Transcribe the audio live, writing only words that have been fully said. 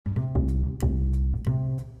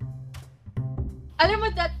alam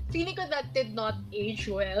mo that, feeling ko that did not age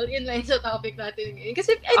well in line sa topic natin ngayon.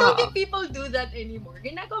 Kasi I don't think people do that anymore.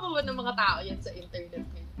 Ginagawa ba ng mga tao yan sa internet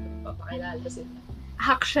ngayon? Papakilala sila.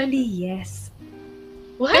 Actually, yes.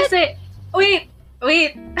 What? Kasi, wait.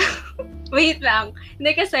 Wait lang.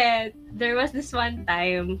 Hindi kasi, there was this one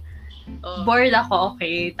time, bored ako,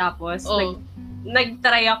 okay? Tapos,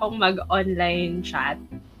 nag-try akong mag-online chat.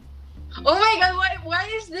 Oh my God, why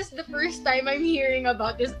is this the first time I'm hearing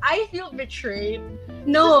about this? I feel betrayed.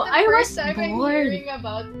 No, I was time bored. I'm hearing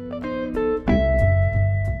about...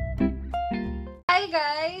 Hi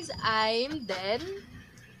guys, I'm Den.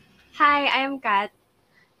 Hi, I'm Kat.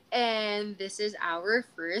 And this is our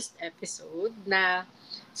first episode na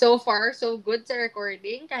so far, so good sa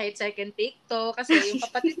recording. Kahit second take to. Kasi yung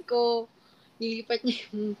kapatid ko, nilipat niya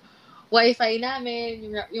yung Wi-Fi namin,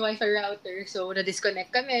 yung Wi-Fi router. So,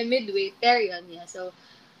 na-disconnect kami midway. Pero yun, yeah. So,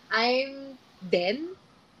 I'm Den.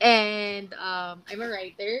 And I'm a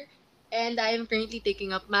writer. And I'm currently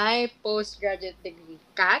taking up my postgraduate degree.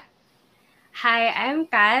 Kat? Hi,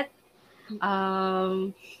 I'm Kat.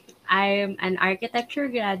 I'm an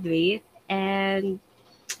architecture graduate. And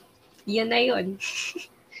yun na yun.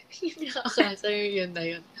 Yun na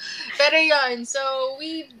yun. Pero yun, so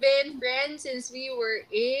we've been friends since we were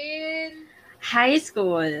in high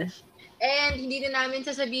school. And hindi na namin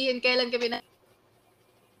sasabihin kailan kami na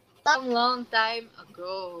long time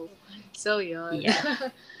ago. So yun.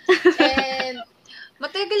 Yeah. And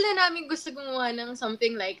matagal na namin gusto gumawa ng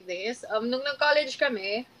something like this. Nung nag-college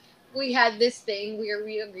kami, we had this thing where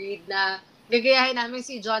we agreed na gagayahin namin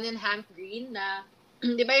si John and Hank Green na,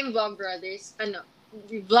 di ba yung Vlog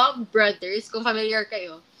Brothers, kung familiar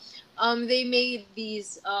kayo, they made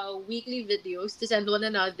these weekly videos to send one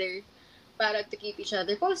another para to keep each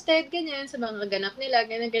other posted, ganyan, sa mga ganap nila,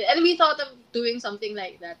 ganyan. And we thought of doing something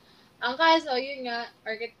like that. Ang kaso, yun nga,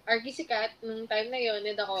 Arky si Kat, nung time na yun,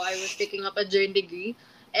 and ako, I was picking up a joint degree.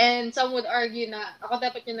 And some would argue na ako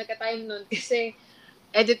dapat yung nagka-time nun kasi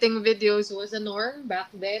editing videos was a norm back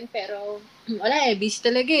then. Pero, wala busy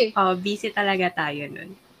talaga eh. Oh, busy talaga tayo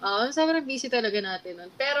nun. Sobrang busy talaga natin nun.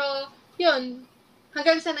 Pero, yun,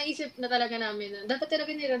 hanggang sa naisip na talaga namin na dapat talaga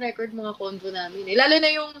nire-record mga convo namin. Lalo na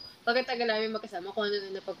yung pagkatagal namin magkasama kung ano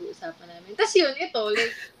na napag-uusapan namin. Tapos yun, ito,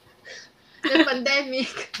 like,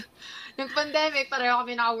 nag-pandemic, pareho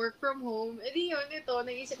kami naka-work from home. E di yun, ito,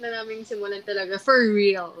 naisip na namin simulan talaga for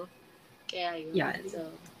real. Kaya yun. Yeah. So,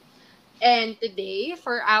 and today,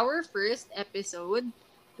 for our first episode,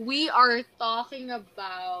 we are talking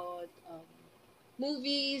about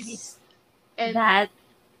movies. And that,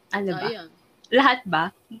 ano ba? Yun. Lahat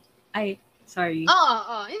ba? Ay, sorry.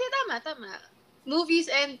 Oo. Hindi, tama. Movies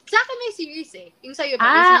and, sa akin may series eh. Yung sa'yo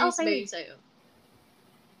ba? Yung series okay. ba yung sa'yo?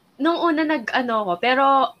 Nung una ko,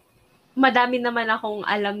 pero madami naman akong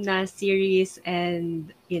alam na series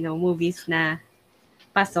and, movies na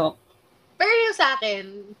pasok. Pero yung sa akin,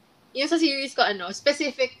 yung sa series ko,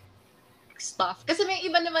 specific stuff. Kasi may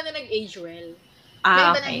iba naman na nag-age well. May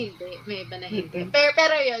iba na hindi.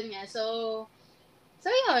 Pero yun nga. So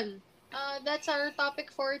yun. That's our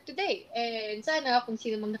topic for today. And sana kung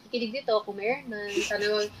sino mang nakikinig dito, kung meron man,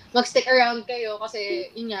 sana mag-stick around kayo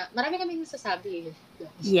kasi yun nga, marami kaming nasasabi.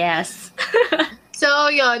 Yes. So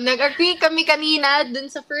yun, nag-agree kami kanina dun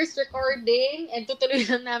sa first recording and tutuloy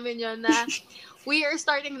lang namin yun na we are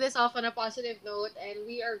starting this off on a positive note and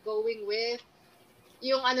we are going with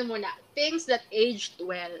yung things that aged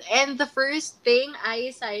well. And the first thing I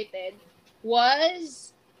cited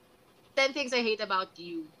was 10 Things I Hate About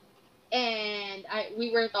You. And we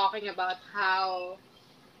were talking about how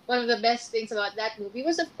one of the best things about that movie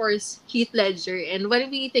was, of course, Heath Ledger. And when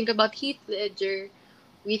we think about Heath Ledger,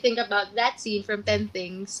 we think about that scene from 10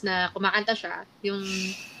 Things na kumakanta siya. Yung,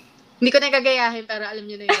 hindi ko na gagayahin, pero alam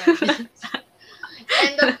niyo na yun.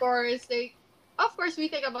 And of course,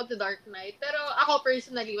 we think about The Dark Knight. Pero ako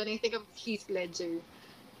personally, when I think of Heath Ledger,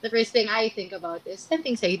 the first thing I think about is 10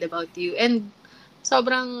 Things I Hate About You. And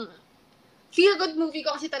sobrang feel-good movie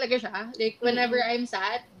ko kasi talaga siya. Like, whenever I'm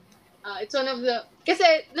sad, it's one of the... Kasi,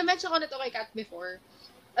 na-mention ko na to kay Kat before.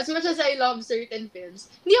 As much as I love certain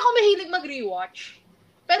films, hindi ako mahilig mag-rewatch.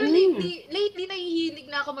 Pero lately,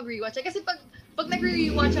 nahihilig na ako mag-rewatch. Kasi pag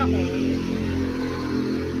nag-rewatch ako,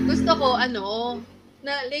 gusto ko,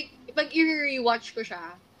 na like, pag i-rewatch ko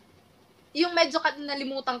siya, yung medyo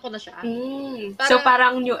nalimutan ko na siya. So,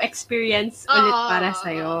 parang new experience ulit para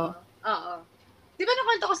sa'yo. Oo. Di ba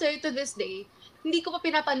nakwento ko sa'yo to this day, hindi ko pa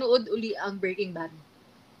pinapanood uli ang Breaking Bad.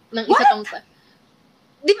 Ng isa tong...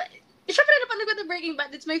 Di ba, syempre napanood ko ng Breaking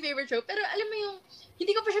Bad, it's my favorite show, pero alam mo yung,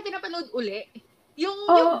 hindi ko pa siya pinapanood uli. Yung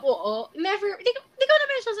buo, never, di ko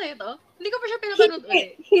na-mention sa'yo to. Hindi ko pa siya pinapanood ulit.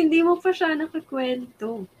 Hindi mo pa siya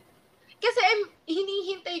nakakwento. Kasi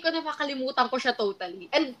hinihintay ko na makalimutan ko siya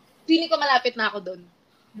totally. And feeling ko malapit na ako doon.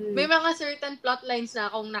 May mga certain plot lines na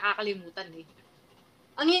akong nakakalimutan eh.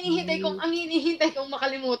 Ang hinihintay kong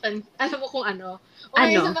makalimutan, alam mo kung ano?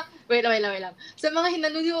 Okay, ano? Wait lang. Sa mga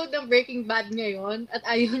nanonood ng Breaking Bad ngayon at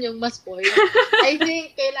ayaw niyong ma-spoil, I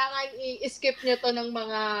think kailangan i-skip niyo to ng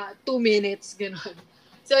mga 2 minutes, gano'n.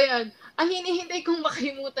 So, yan. Ang hinihintay kong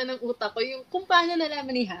makalimutan ng utak ko, yung kung paano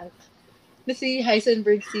nalaman ni Hank na si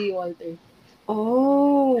Heisenberg si Walter.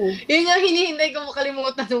 Oh! Yun yung hinihintay kong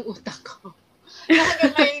makalimutan ng utak ko.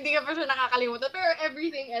 Hanggang hindi ka pa siya nakakalimutan. Pero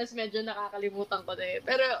everything else, medyo nakakalimutan ko na eh.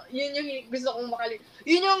 Pero yun yung gusto kong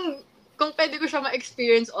yun yung, kung pwede ko siya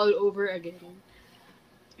ma-experience all over again.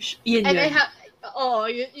 Yun And yun.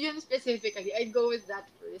 yun specifically. I'd go with that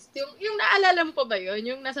first. Yung naalala mo pa ba yun?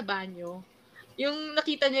 Yung nasa banyo? Yung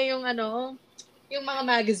nakita niya yung yung mga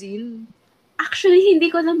magazine? Actually, hindi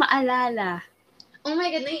ko na maalala. Oh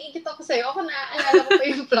my God, naiikit ako sa'yo. Ako naaalala ko pa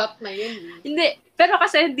yung plot na yun. Hindi. Pero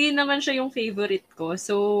kasi hindi naman siya yung favorite ko.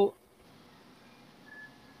 So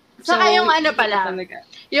saka yung ano pala.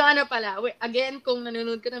 Yung ano pala. Wait, again, kung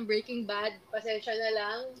nanonood ka ng Breaking Bad, pasensya na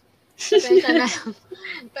lang.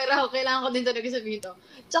 Pero kailangan ko din talaga sabihin to.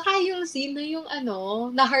 Tsaka yung scene na yung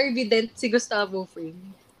na Harvey Dent si Gustavo Fring.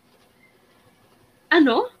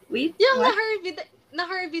 Ano? Wait, yung na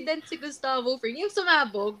Harvey Dent si Gustavo Fring, yung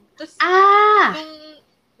sumabog. Tapos,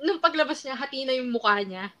 nung paglabas niya, hati na yung mukha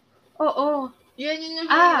niya. Oo. Yun yung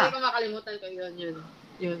hindi ko makalimutan ko. Yun.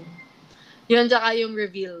 Yun, tsaka yung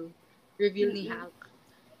reveal ni Hank.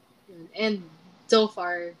 Yun. And so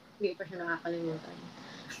far, hindi pa siya nakakalimutan.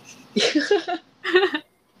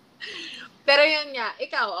 Pero yun nga,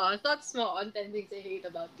 ikaw, thoughts mo on 10 Things I Hate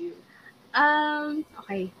About You?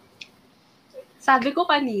 Okay. Sabi ko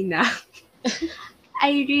kanina,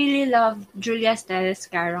 I really love Julia Stiles'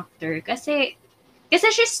 character kasi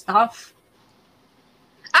she's tough.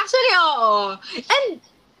 Actually, oo. And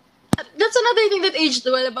that's another thing that aged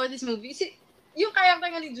well about this movie. Yung character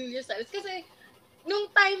nga ni Julia Stiles. Kasi nung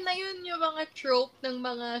time na yun, yung mga trope ng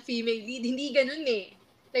mga female lead, hindi ganun eh.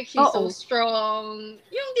 Like, she's so strong.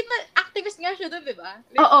 Yung, di ba, activist nga siya doon, di ba?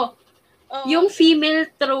 Like, oo. Yung female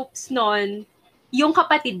tropes nun, yung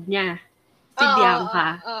kapatid niya. Si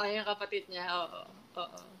Bianca. Oo, yung kapatid niya. Oo.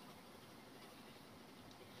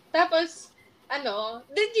 Tapos,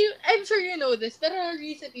 I'm sure you know this, pero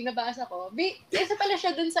recently, nabasa ko, isa pala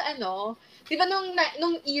siya dun sa di ba nung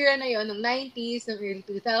era na yon, nung 90s, nung early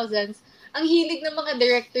 2000s, ang hilig ng mga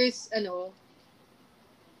directors,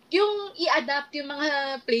 yung i-adapt yung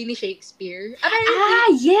mga play ni Shakespeare.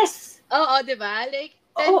 Yes! Oo, di ba? Like,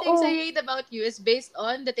 10 Things I Hate About You is based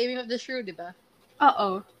on The Taming of the Shrew, di ba?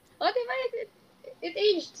 Oo. Di ba? It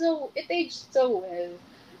aged so well.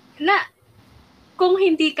 Na, kung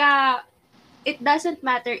hindi ka, it doesn't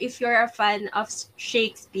matter if you're a fan of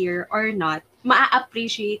Shakespeare or not,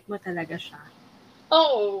 maa-appreciate mo talaga siya.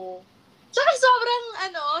 Oo. Tsaka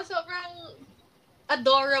sobrang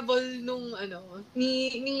adorable nung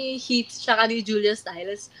ni Heath tsaka ni Julia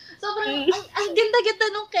Stiles. Sobrang ang ganda-ganda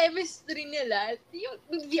nung chemistry nila.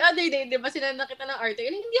 The other day, di ba, sinanakit ng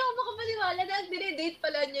article, hindi ako makapaniwala na dinedate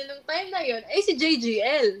pala niya nung time na yun ay si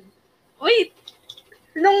JGL. Wait!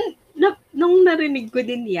 Nung narinig ko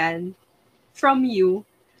din yan from you,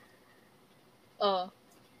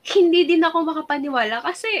 hindi din ako makapaniwala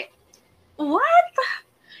kasi, what?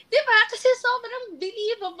 Diba? Kasi sobrang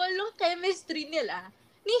believable yung chemistry nila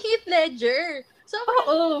ni Heath Ledger.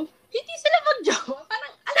 Hindi sila mag-jowa.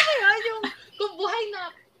 Parang, alam mo yun, yung kung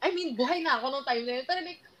buhay na ako nung time na yun. Pero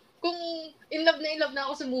like, kung in love na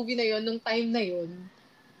ako sa movie na yun, nung time na yun,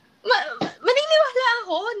 maniniwala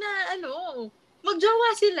ako na, magjowa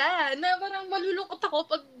sila. Na parang malulungkot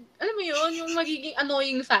ako pag, alam mo yun, yung magiging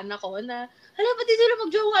annoying fan ako na, ba't di sila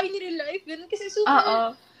magjowa in real life? Ganun. Kasi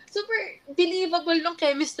super believable ng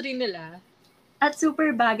chemistry nila. At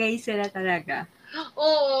super bagay sila talaga.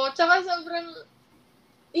 Oo, tsaka sobrang,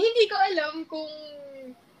 hindi ko alam kung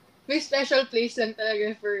may special place lang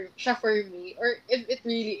talaga siya for me, or if it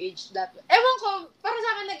really aged that way. Ewan ko, para sa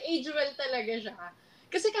akin nag-age well talaga siya.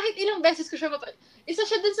 Kasi kahit ilang beses ko siya isa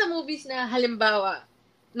siya dun sa movies na, halimbawa,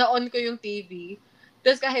 na-on ko yung TV,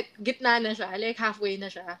 tapos kahit gitna na siya, like halfway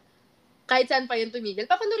na siya, kahit saan pa yun tumigil,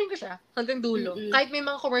 papanoorin ko siya hanggang dulo. Mm-hmm. Kahit may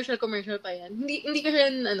mga commercial pa yan. Hindi ko siya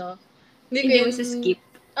hindi mo si-skip.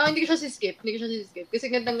 Hindi ko siya si-skip. Kasi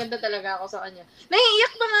gandang-ganda talaga ako sa kanya.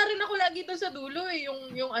 Naiiyak pa nga rin ako lagi doon sa dulo eh.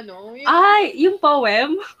 Yung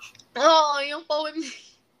poem? Oo, yung poem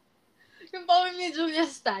ni Julia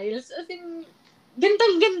Stiles. As in,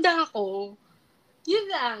 gandang-ganda ako. Yun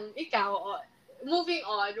lang. Ikaw, moving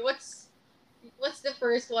on, what's the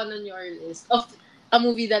first one on your list of a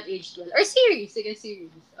movie that aged well? Or series? Sige,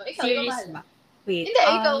 series. Ikaw Series bahala. ba? Wait. Hindi,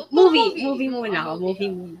 ikaw. Movie muna ako. Movie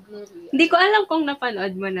muna. Hindi ko alam kung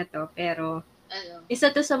napanood mo na to, pero isa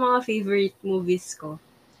to sa mga favorite movies ko.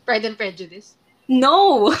 Pride and Prejudice?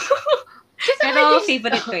 No! Pero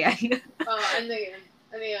favorite ko yan. Ano yun?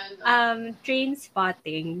 Ano yan?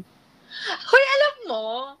 Trainspotting. Hoy, alam mo,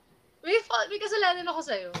 may kasalanan ako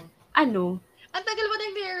sa'yo. Ano? Ang tagal mo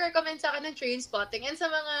nang nire-recommend sa akin ng Trainspotting and sa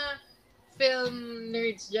mga film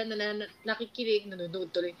nerds dyan na nakikinig, nanonood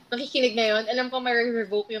tuloy. Nakikinig ngayon, alam ko may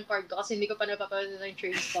revoke yung part ko kasi hindi ko pa napapanood ng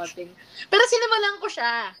Trainspotting. Pero sinimulan ko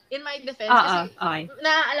siya, in my defense. Kasi okay.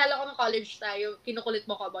 Naaalala ko ng college tayo, kinukulit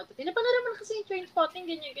mo ko about it. Napanood naman kasi yung Trainspotting,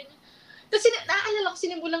 ganyan. Tapos naaalala ko,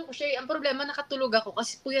 sinimulan ko siya. Ang problema, nakatulog ako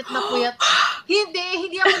kasi puyat na puyat.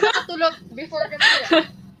 Hindi ako nakatulog before kasi.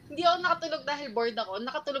 Hindi ako nakatulog dahil bored ako.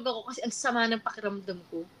 Nakatulog ako kasi ang sama ng pakiramdam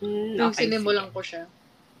ko. Nung sinimulan ko siya.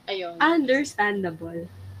 Ayun. Understandable.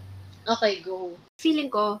 Okay, go. Feeling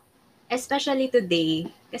ko, especially today,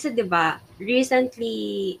 kasi 'di ba,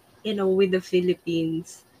 recently, with the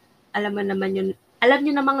Philippines, alam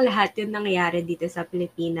niyo namang lahat yung nangyayari dito sa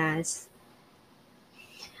Pilipinas.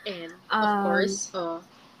 And, of course,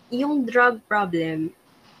 yung drug problem,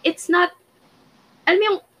 it's not, alam mo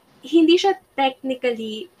yung, hindi siya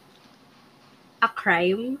technically a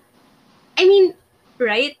crime. I mean,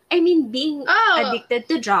 right? I mean, being addicted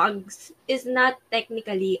to drugs is not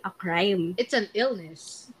technically a crime. It's an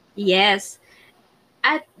illness. Yes.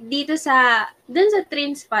 At dun sa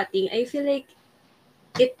Trainspotting, I feel like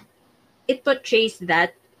it portrays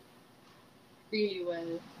that really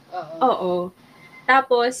well. Oo.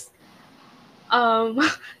 Tapos,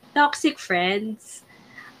 Toxic Friends.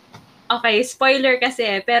 Okay, spoiler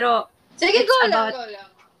kasi, pero sige, go lang.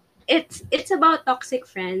 It's about toxic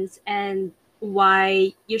friends and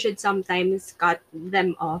why you should sometimes cut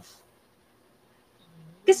them off.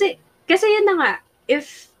 Kasi yun na nga,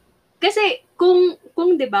 kasi kung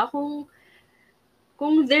 'di ba, kung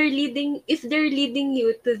if they're leading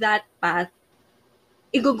you to that path,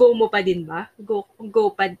 i-go mo pa din ba? Go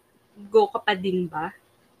ka pa din ba?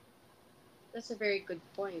 That's a very good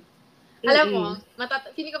point. Alam mo,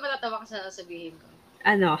 hindi ko matatawa ka sa sasabihin ko.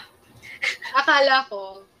 Ano? Akala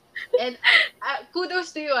ko, and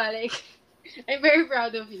kudos to you, like, I'm very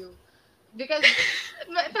proud of you. Because,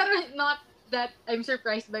 pero not that I'm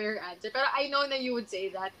surprised by your answer. Pero I know na you would say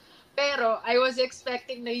that. Pero I was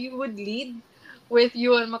expecting na you would lead with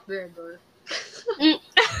Ewan McGregor.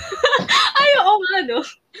 Ay, oo nga, no?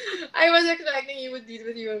 I was expecting you would lead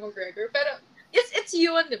with Ewan McGregor. Pero, it's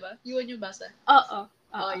Ewan, di ba? Ewan yung basa. Oo.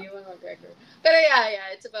 Ewan McGregor. Pero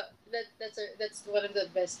yeah, it's about that's one of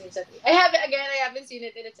the best things that I haven't seen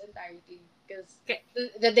it in its entirety because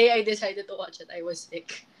the day I decided to watch it, I was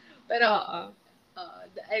sick. Pero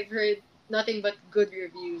I've heard nothing but good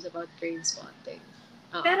reviews about Trainspotting.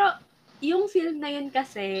 Pero yung film na yun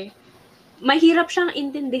kasi mahirap siyang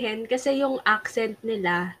intindihin kasi yung accent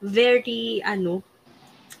nila very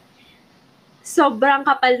sobrang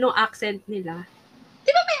kapal ng accent nila. Di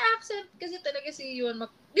ba may accent? Kasi talaga si Ewan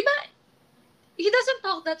Di ba? He doesn't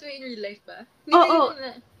talk that way in real life ba? Oo.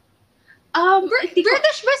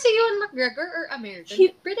 British ba si Ewan McGregor or American?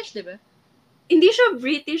 British, di ba? Hindi siya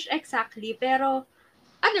British exactly, pero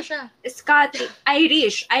ano siya?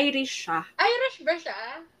 Irish siya. Irish ba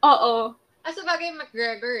siya? Oo. Sabagay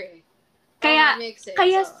McGregor eh. Kaya makes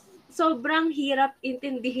sense, sobrang hirap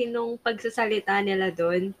intindihin nung pagsasalita nila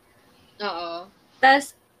doon. Oo.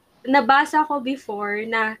 Tas nabasa ko before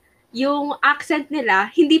na yung accent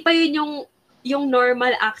nila, hindi pa yun yung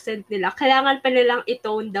normal accent nila. Kailangan pa nilang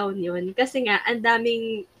i-tone down yun. Kasi nga, ang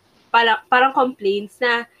daming parang complaints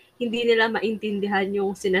na hindi nila maintindihan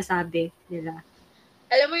yung sinasabi nila.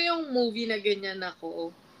 Alam mo yung movie na ganyan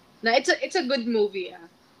ako, na it's a good movie,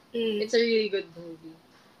 It's a really good movie.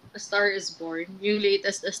 A Star is Born. Yung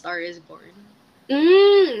latest A Star is Born.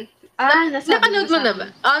 Napanood mo na ba?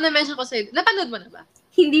 Na-mention ko sa'yo. Napanood mo na ba?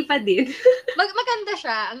 Hindi pa din. Maganda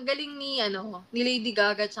siya. Ang galing ni Lady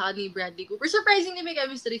Gaga at ni Bradley Cooper. Surprisingly, may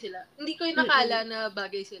chemistry sila. Hindi ko yung nakala na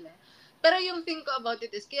bagay sila. Pero yung thing ko about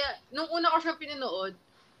it is, kaya, nung una ko siya pinanood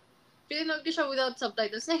ko siya without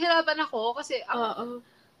subtitles. Nahirapan ako kasi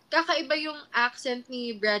kakaiba yung accent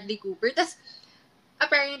ni Bradley Cooper. Tapos,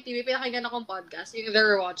 apparently, may pinakinggan akong podcast, yung The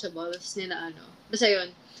Rewatchables, nila Basta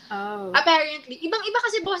yun. Apparently, ibang-iba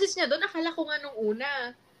kasi boses niya doon. Akala ko nga nung una,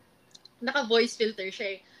 naka-voice filter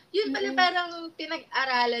siya eh. Yun pala parang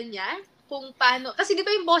pinag-aralan niya kung paano, kasi di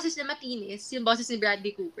ba yung boses niya matinis, yung boses ni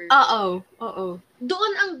Bradley Cooper. Oo.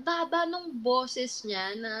 Doon ang baba nung boses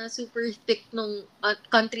niya na super thick nung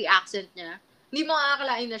country accent niya. Hindi mo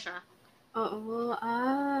akakalain na siya. Oo,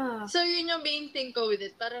 So, yun yung main thing ko with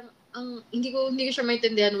it. Parang, hindi ko siya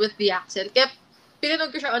maintindihan with the accent. Kaya,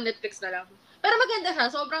 pinanood ko siya on Netflix na lang. Pero maganda siya.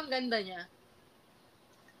 Sobrang ganda niya.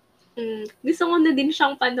 Gusto ko na din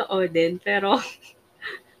siyang panoodin, pero...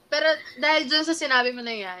 Pero, dahil dun sa sinabi mo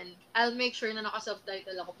na yan, I'll make sure na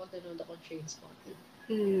naka-subtitle ako pag nanood ako ng Trainspotting.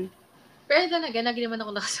 Pero then again, lagi naman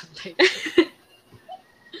ako naka-subtitle.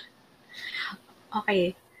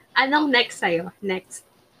 Okay. Anong next sa'yo? Next.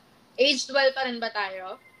 Age 12 pa rin ba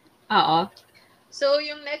tayo? Oo. So,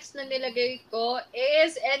 yung next na nilagay ko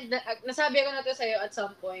is, and nasabi ko na to sa'yo at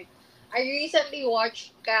some point, I recently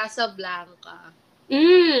watched Casablanca.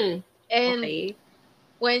 And okay.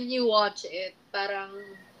 When you watch it, parang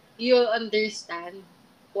you'll understand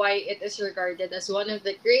why it is regarded as one of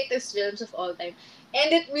the greatest films of all time.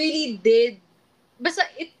 And it really did. Basta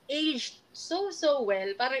it aged so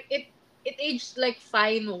well. Parang it aged like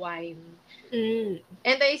fine wine. And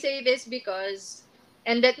I say this because,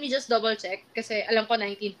 and let me just double check, kasi alam ko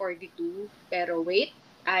 1942, pero wait,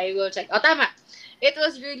 I will check. Tama. It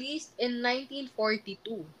was released in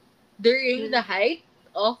 1942, during the height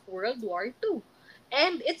of World War II.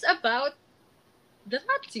 And it's about the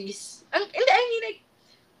Nazis. Ang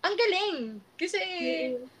galing. Kasi,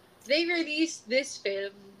 they released this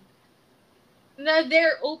film na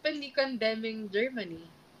they're openly condemning Germany.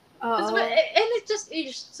 And it just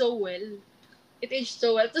aged so well. It aged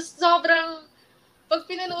so well. Tapos sobrang, pag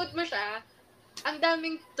pinanood mo siya, ang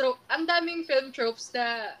daming film tropes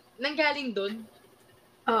na nanggaling dun.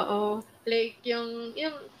 Oo. Like, yung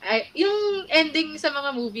ending sa mga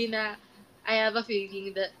movie na I have a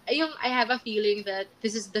feeling that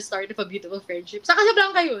this is the start of a beautiful friendship. Sa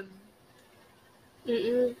Casablanca yun.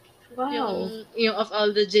 Wow. Yung of all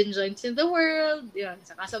the gin joints in the world, yun,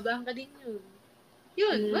 sa Casablanca din yun.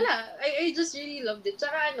 Yun, wala. I just really loved it.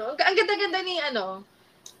 Tsaka ang ganda-ganda ni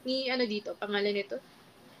dito, pangalan nito.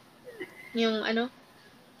 Yung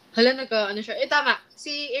siya. Tama,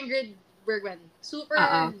 si Ingrid Bergman. Super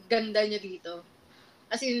ganda niya dito.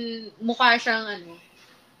 As in, mukha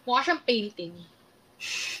siyang painting.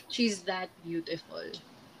 She's that beautiful.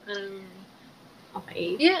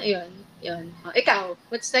 Okay. Yeah, yun. Ikaw,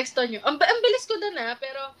 what's next on you? Ang bilis ko dun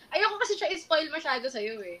pero ayoko kasi siya i-spoil masyado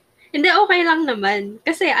sa'yo eh. Hindi, okay lang naman.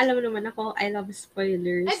 Kasi alam mo naman ako, I love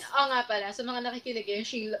spoilers. And nga pala, sa mga nakikinig ngayon,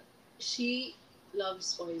 she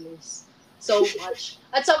loves spoilers so much.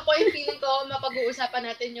 At some point, feeling ko, mapag-uusapan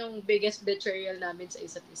natin yung biggest betrayal namin sa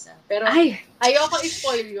isa't isa. Pero, ayoko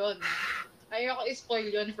i-spoil yun.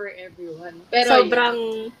 For everyone. Pero,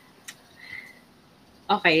 sobrang...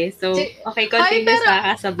 Okay, so, continue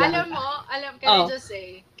sa Casablanca.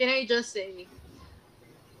 Can I just say,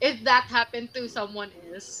 if that happened to someone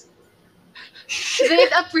else,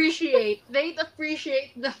 they'd appreciate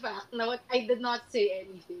the fact na I did not say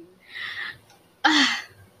anything.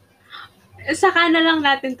 Saka na lang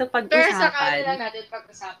natin to pag-usapan.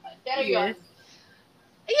 Pero yun.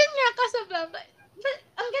 Ayun nga, Casablanca.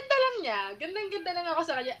 Ang ganda lang niya. Gandang-ganda lang ako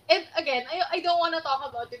sa kanya. And again, I don't wanna talk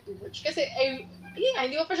about it too much. Kasi,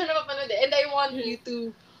 hindi ko pa siya napapanood eh. And I want you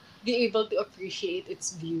to be able to appreciate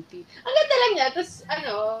its beauty. Ang ganda lang niya. Tapos,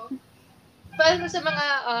 para sa mga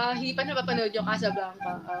hindi pa napapanood yung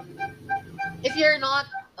Casablanca, if you're not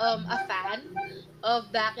a fan of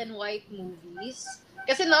black and white movies,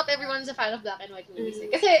 kasi not everyone's a fan of black and white movies.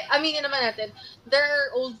 Kasi, aminin naman natin, there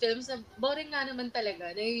are old films na boring nga naman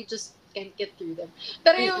talaga, na you just can't get through them.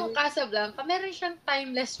 Pero yung Casablanca, meron siyang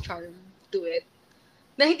timeless charm to it.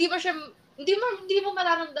 Na hindi mo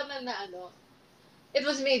mararamdaman na it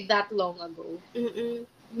was made that long ago.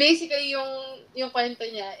 Basically, yung kwento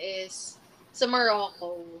niya is, sa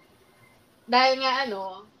Morocco, dahil nga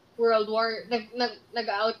World War,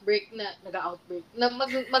 nag-outbreak,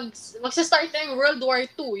 magsa-start na yung World War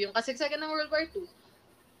II, yung kasagsagan ng World War II.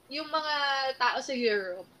 Yung mga tao sa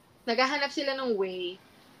Europe, naghahanap sila ng way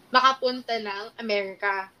makapunta ng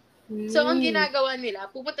Amerika. So, ang ginagawa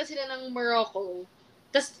nila, pupunta sila ng Morocco,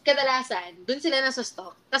 tapos kadalasan, dun sila nasa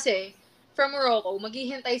stock. Kasi, from Morocco,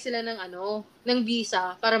 maghihintay sila ng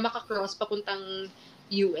visa para makakross papuntang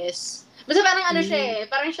US. Basta parang siya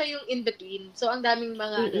parang siya yung in-between. So, ang daming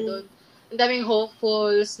mga doon. Ang daming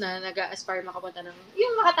hopefuls na nag-aspire makapunta ng,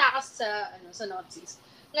 yung makatakas sa Nazis.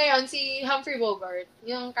 Ngayon, si Humphrey Bogart,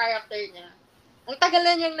 yung character niya, ang tagal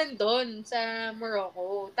na niyang nandun sa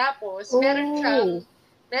Morocco. Tapos,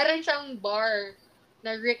 meron siyang bar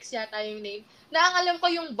na Rick's yata yung name. Na ang alam ko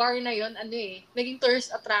yung bar na yon naging tourist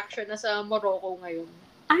attraction na sa Morocco ngayon.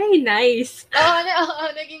 Ay, nice.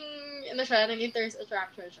 Naging, naging thirst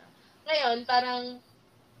attraction siya. Ngayon, parang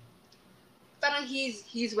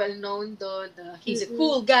he's well known doon, he's a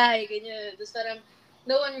cool guy, ganyan. Tapos parang,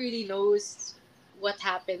 no one really knows what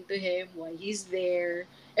happened to him, why he's there.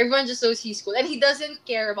 Everyone just knows he's cool. And he doesn't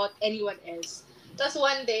care about anyone else. Tapos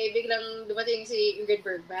one day, biglang dumating si Ingrid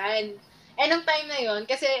Bergman. And nung time na yon,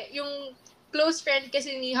 kasi yung close friend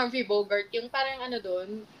kasi ni Humphrey Bogart, yung parang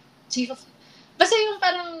doon, chief of... Basta yung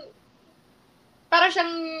parang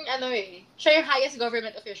siyang, siya yung highest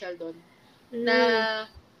government official doon. Na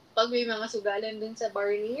pag may mga sugalan dun sa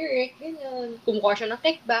bar ni Rick, ganyan, kumukuha siya ng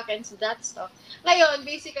kickback and that stuff. Ngayon,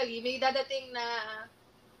 basically, may dadating na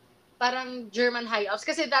parang German high-ups.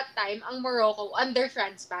 Kasi that time, ang Morocco, under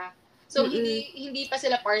France pa. So, hindi pa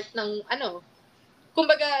sila part ng,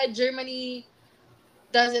 kumbaga, Germany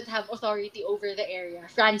doesn't have authority over the area.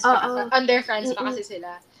 France pa, under France pa kasi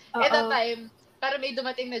sila. At that time, para may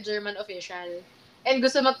dumating na German official. And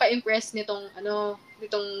gusto magpa-impress nitong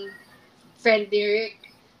friend ni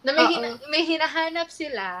Rick. Na may hinahanap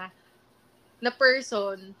sila na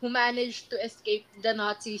person who managed to escape the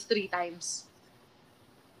Nazis 3 times.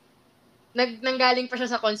 Nanggaling pa siya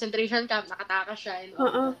sa concentration camp, nakatakas siya, and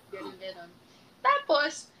gano'n.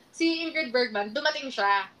 Tapos, si Ingrid Bergman, dumating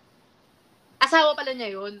siya. Asawa pala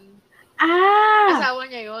niya yun. Asawa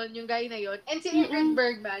niya yun, yung guy na yun. And si Ingrid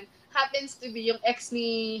Bergman happens to be yung ex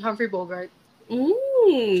ni Humphrey Bogart.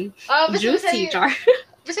 Juicy, Char.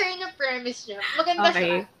 Basta yun yung premise niya. Maganda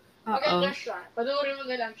siya. Maganda siya. Panoorin mo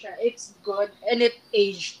na lang siya. It's good and it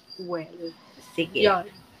aged well. Sige. Yan.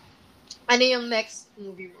 Ano yung next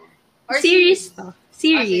movie mo? Or series to.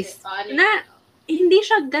 Series. Na hindi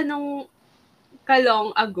siya ganong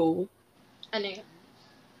ka-long ago. Ano yun?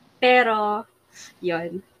 Pero,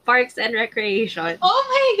 yun. Parks and Recreation. Oh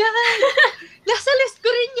my God! Nasa list ko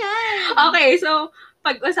rin yan! Okay, so,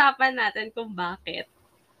 pag-usapan natin kung bakit.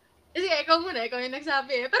 Sige, ikaw muna. Ikaw yung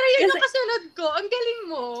nagsabi. Pero yun yung kasunod ko. Ang galing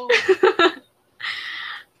mo.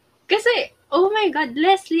 Kasi, oh my God,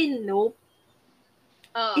 Leslie Knope.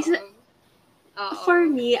 For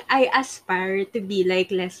me, I aspire to be like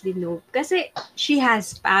Leslie Knope. Kasi, she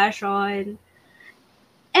has passion.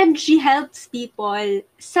 And she helps people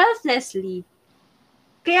selflessly.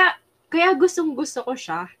 Kaya gustong-gusto ko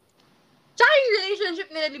siya. Tsaka yung relationship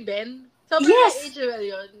nila ni Ben. Sobrang age well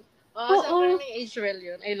yun. Sobrang age well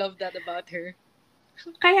yun. I love that about her.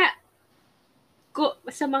 Kaya,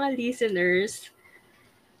 sa mga listeners,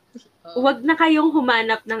 wag na kayong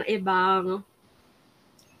humanap ng ibang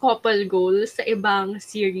couple goals sa ibang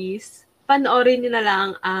series. Panoorin nyo na lang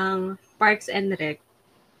ang Parks and Rec.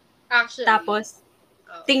 Actually. Tapos,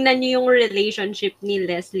 tingnan nyo yung relationship ni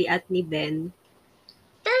Leslie at ni Ben.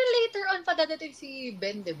 Pero later on pa dadating si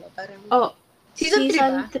Ben, di ba? Parang, Season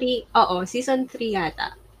 3 ba? Season 3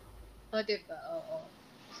 yata. Diba? Oo.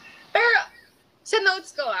 Pero, sa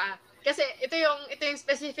notes ko kasi ito yung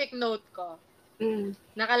specific note ko.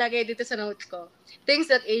 Nakalagay dito sa notes ko. Things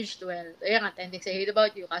that aged well. Ayan nga, 10 things I hate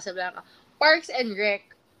about you, Casablanca. Parks and Rec,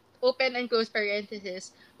 open and close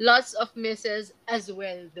parenthesis, lots of misses as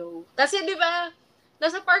well, though. Kasi, di ba,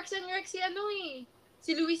 nasa Parks and Rec si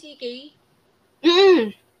Louis C.K.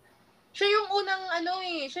 Siya yung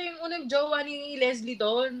unang jowa ni Leslie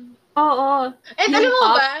doon. Oo. And alam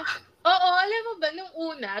mo ba, nung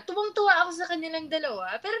una, tuwang-tuwa ako sa kanilang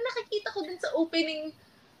dalawa, pero nakikita ko dun sa opening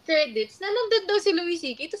credits na nandun daw si Louis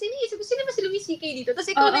C.K. Tapos iniisip ko, sino ba si Louis C.K. dito? Tapos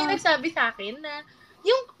ikaw na yung nagsabi sa akin na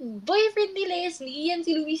yung boyfriend ni Leslie, yan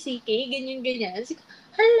si Louis C.K., ganyan-ganyan.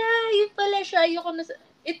 Hala, yun pala siya.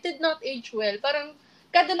 It did not age well. Parang,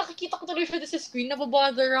 kada nakikita ko tuloy siya sa screen,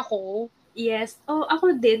 nababother ako. Yes.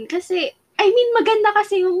 Ako din. Kasi, maganda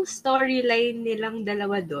kasi yung storyline nilang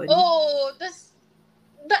dalawa doon. Oo. Tapos,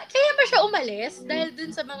 kaya ba siya umalis? Dahil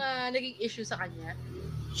dun sa mga naging issue sa kanya?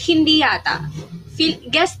 Hindi yata.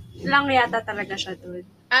 Guest lang yata talaga siya doon.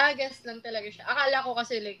 Guest lang talaga siya. Akala ko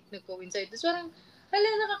kasi nag-coincide. Tapos parang,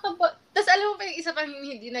 Tapos alam mo pa yung isa pang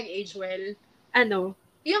hindi nag-age well? Ano?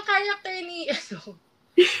 Yung character ni Tom.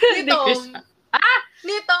 Ni Tom.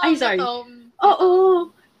 Ay, sorry. Ni Tom. Oo.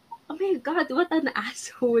 Oh my God, what an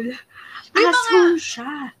asshole. Asshole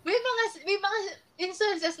siya. May mga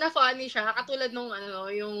instances na funny siya. Katulad nung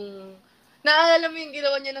yung... Naalala mo yung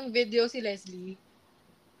ginawa niya ng video si Leslie?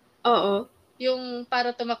 Oo. Yung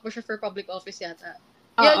para tumakbo siya for public office yata.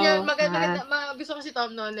 Yun, maganda. Gusto ko si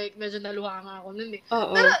Tom noon, medyo naluha nga ako noon .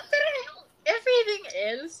 Oo. Pero everything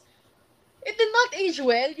else, it did not age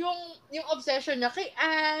well. Yung obsession niya kay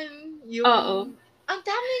Anne, ang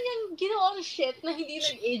dami niyang ginawang shit na hindi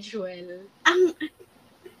nag-age well.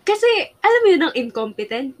 Kasi, alam mo yun, ang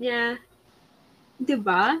incompetent niya.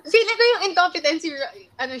 Diba? Feeling ko yung incompetency,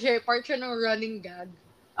 part siya ng running gag.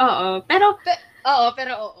 Oo, pero...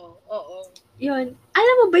 Oo. Yun.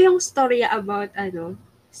 Alam mo ba yung story about, anong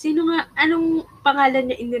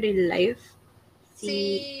pangalan niya in real life?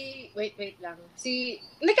 Wait lang.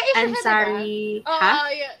 Nagka-issue siya, Ansari, diba? ha?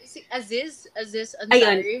 Yeah. Si Aziz Ansari.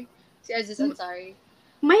 Ayun. Si Aziz Ansari.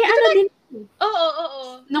 May din.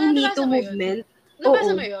 Oo. Nung Me Too movement.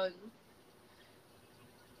 Nabasa mo yun?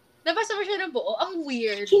 Nabasa mo siya ng buo? Ang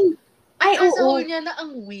weird. As a whole niya na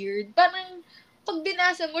ang weird. Parang, pag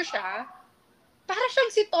binasa mo siya, parang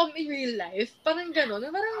siyang si Tom in real life. Parang gano'n.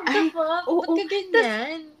 Parang, the fuck? Ba't ka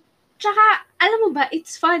ganyan? Tsaka, alam mo ba,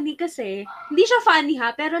 it's funny kasi, hindi siya funny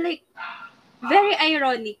ha, pero like, very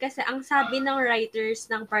ironic kasi ang sabi ng writers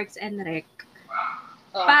ng Parks and Rec,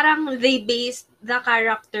 parang they based the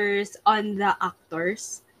characters on the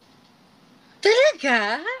actors.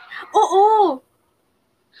 Talaga? Oo!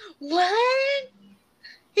 What?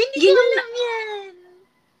 Hindi ko alam yan.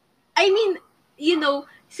 I mean,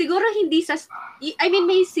 siguro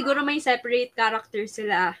may separate characters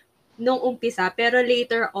sila nung umpisa, pero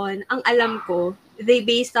later on, ang alam ko, they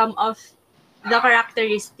base some of the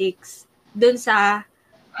characteristics dun sa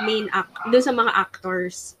dun sa mga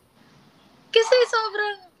actors. Kasi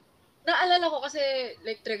sobrang, naalala ko kasi,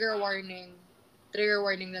 like, trigger warning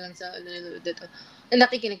na lang sa, dito.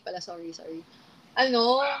 Nakikinig pala, sorry. Ang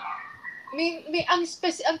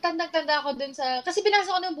tanda ko dun sa, kasi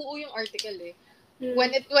binasa ko ng buo yung article eh. When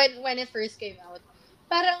it first came out.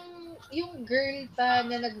 Parang, yung girl pa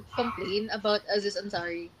na nag-complain about Aziz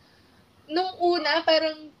Ansari, nung una,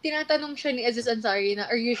 parang tinatanong siya ni Aziz Ansari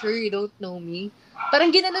na, are you sure you don't know me?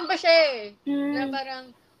 Parang ginanon pa siya eh. Na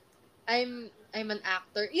parang, I'm an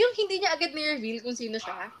actor. Yung hindi niya agad ni-reveal kung sino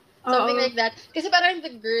siya. Something like that. Kasi parang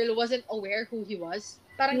the girl wasn't aware who he was.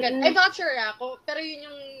 Parang I'm not sure ako, pero yun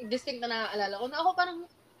yung distinct na naaalala ko. Na ako parang,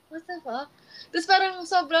 what the fuck? Tapos parang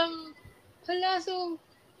sobrang, so,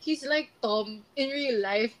 he's like Tom in real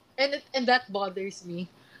life. And that bothers me.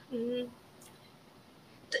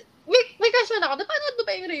 May question ako. Napanood mo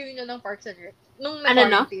ba yung reunion ng Parks and Rec? Nung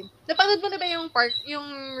nag-quarantine? Napanood mo na ba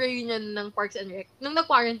yung reunion ng Parks and Rec? Nung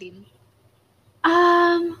nag-quarantine?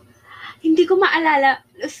 Hindi ko maalala.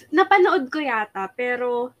 Napanood ko yata,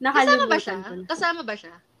 pero nakalimutan ko. Kasama ba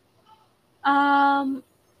siya?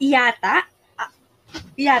 Yata.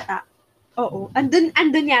 Oo.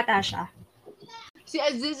 Andun yata siya. Si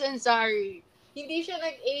Aziz Ansari. Hindi siya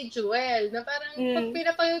nag-age well. Na parang, pag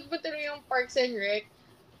pinapanood mo tuloy yung Parks and Rec,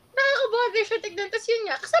 nakakabother siya tignan. Tapos yun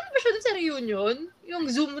nga, kasama ba siya dun sa reunion? Yung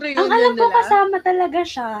Zoom reunion nila? Ang alam ko kasama talaga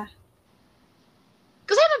siya.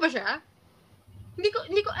 Kasama ba siya?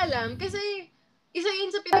 Hindi ko alam. Kasi, isa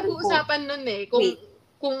yun sa pinag-uusapan nun eh.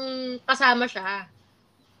 Kung kasama siya.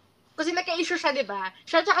 Kasi nagka-issue siya, di ba?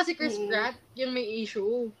 Siya tsaka si Chris Pratt, yung may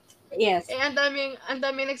issue. Yes. Ang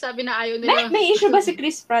daming nagsabi na ayaw nila. May issue ba si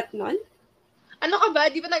Chris Pratt nun? Ano ka ba?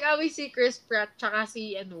 Di ba nag-away si Chris Pratt tsaka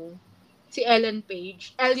si Elliot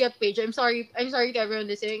Page. I'm sorry to everyone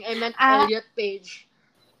listening. I meant Elliot Page.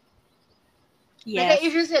 Yes.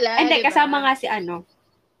 Nagka-issue sila, hindi, diba? kasama nga si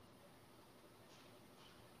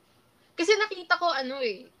Kasi nakita ko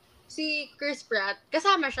si Chris Pratt,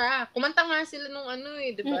 kasama siya. Kumanta nga sila nung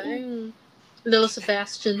di ba? Yung Little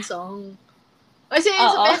Sebastian song. Kasi yung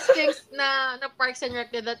sa best things na Parks and Rec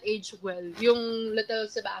did that age well. Yung Little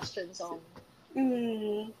Sebastian song.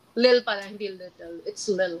 Lil pala, hindi Little. It's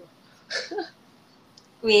Lil.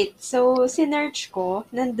 Wait, so sinearch ko,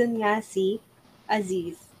 nandun nga si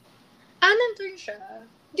Aziz. Nandun siya.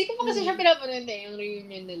 Hindi ko pa kasi siya pinapanood yung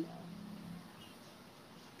reunion nila.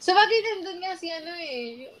 So, bagay nandun nga si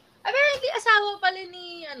apparently, asawa pala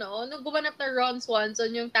ni, nung gumanap na Ron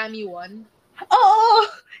Swanson, yung Tammy 1. Oo!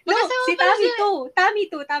 No, si Tammy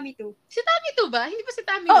 2. Si Tammy 2 ba? Hindi pa si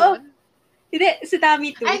Tammy 1? Hindi, si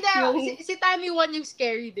Tammy 2. Ay, si Tammy 1 yung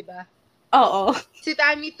scary, di ba? Oo. Si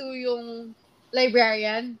Tammy 2 yung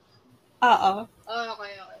librarian? Oo.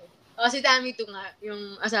 Okay. Si Tammy 2 nga,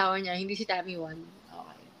 yung asawa niya, hindi si Tammy 1.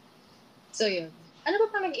 Okay. So, yun. Ano ba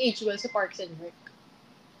pa nag-age well sa Parks and Rec?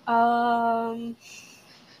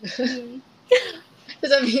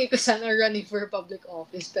 Sasabihin ko sana running for public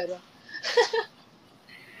office, pero...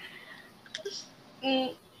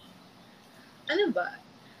 Ano ba?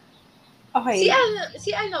 Okay. Si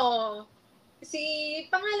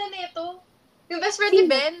pangalan na ito, yung best friend ni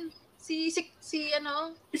Ben, si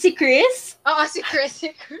Chris? Oo, si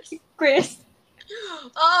Chris.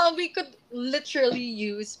 Oh, we could literally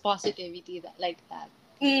use positivity like that.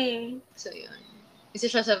 So, yun. Isa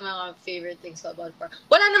siya sa mga favorite things about Park.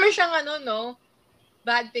 Wala naman siyang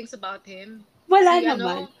bad things about him. Wala si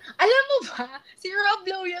naman. Alam mo ba, si Rob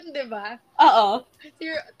Lowe yun, di ba? Oo.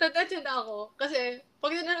 Tatouch na ako. Kasi,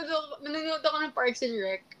 pag nanonood ako ng Parks and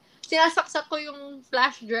Rec, sinasaksak ko yung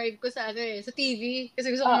flash drive ko sa sa TV.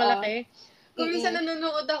 Kasi gusto ko malaki. Kung minsan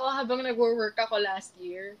nanonood ako habang nag-work ako last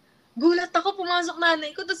year, gulat ako, pumasok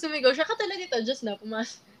nanay ko, tapos sumigaw siya. Katulad ito, just na,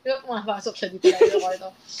 pumapasok siya dito lang yung kwarto.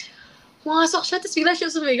 Pumasok siya, tapos bigla siya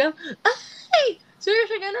sumigaw. Ay! Sir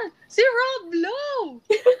siya ganun. Si Rob Lowe!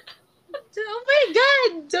 So, oh my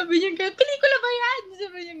God! Sabi niya gano'n, pelikula ba yan?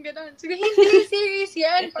 Sabi niya gano'n. Sabi, hindi, series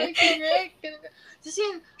yan, Parks and Rec. Tapos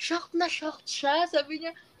yun, shocked na shocked siya. Sabi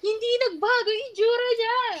niya, hindi nagbago yung itsura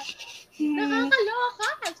niya. Nakakaloka.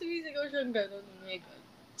 Sumisigaw siyang gano'n. Oh my God.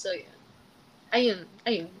 So, yan. Ayun.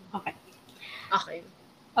 Okay.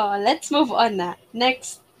 Oh, let's move on na.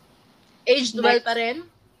 Next. Age 12 pa rin?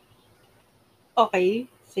 Okay.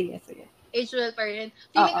 Sige. Age 12 pa rin.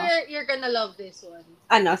 Feeling ko you're gonna love this one.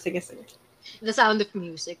 Ano? Sige. The Sound of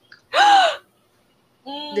Music.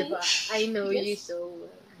 Diba? I know you so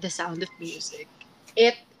well. The Sound of Music.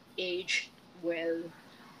 It aged well.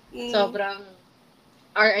 Sobrang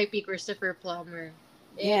R.I.P. Christopher Plummer.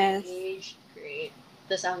 It aged great.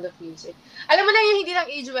 The Sound of Music. Alam mo na yung hindi lang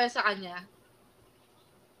age well sa kanya?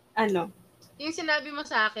 Ano? Yung sinabi mo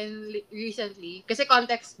sa akin recently, kasi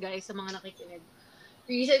context guys sa mga nakikinig.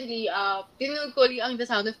 Recently, tinunod ko ang The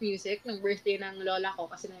Sound of Music ng birthday ng lola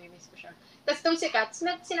ko kasi nami-miss ko siya. Tapos tong si Katz,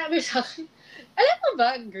 sinabi sa akin, alam mo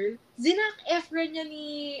ba, girl, Zac Efron niya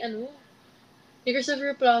ni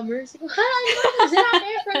Christopher Plummer. Sabi ko, Zac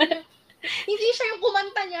Efron niya. Hindi siya yung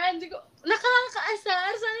kumanta niya. Hindi ko,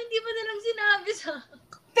 nakakaasar. Sana hindi mo na lang sinabi sa akin.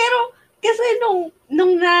 Pero, kasi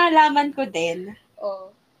nung nalaman ko din,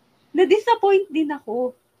 na-disappoint din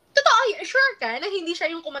ako. Totoo, sure ka na hindi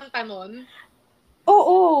siya yung kumanta nun?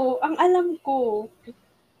 Oo, ang alam ko.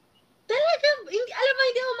 Talaga,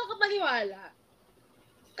 hindi ako makapaniwala.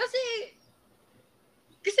 Kasi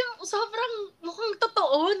sobrang mukhang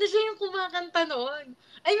totoo na siya yung kumakanta nun.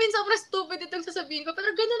 I mean, sobrang stupid itong sasabihin ko,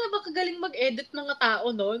 pero gano'n na ba kagaling mag-edit mga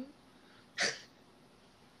tao nun?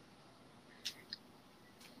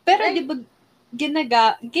 Pero di ba,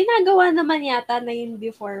 ginagawa naman yata na yun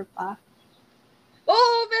before pa.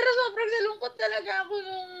 Oo, pero sobrang nalungkot talaga ako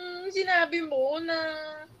nung sinabi mo na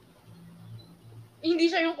hindi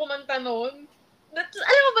siya yung kumanta nun.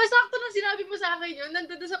 Alam mo ba, sakto nang sinabi mo sa akin yun,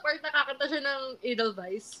 nandun sa part na kakanta siya ng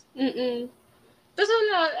Edelweiss. Tapos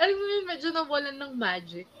wala, alam mo yun, medyo nawalan ng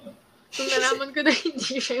magic. Kung nalaman ko na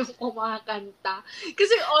hindi siya yung kumakanta.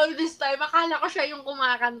 Kasi all this time, akala ko siya yung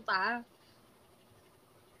kumakanta.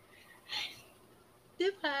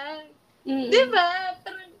 Diba? Diba?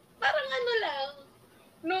 Parang ano lang.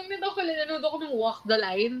 Nung nanood ako ng Walk the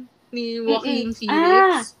Line ni Joaquin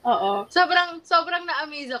Phoenix. Oo. Sobrang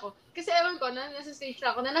na-amaze ako. Kasi ewan ko, nasa stage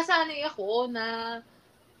na ako, na nasanay ako na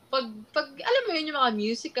pag alam mo yun, yung mga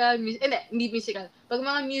musical, hindi musical, pag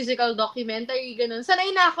mga musical documentary, ganun,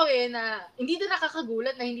 sanay na ako na hindi na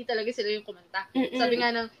nakakagulat na hindi talaga sila yung kumanta.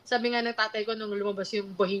 Sabi nga ng tatay ko nung lumabas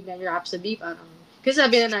yung Bohemian Rhapsody, parang, kasi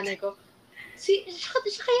sabi na nanay ko,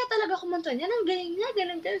 siya kaya talaga kumanta niya, ang galing niya,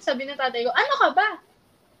 ganun. Sabi ng tatay ko, ano ka ba?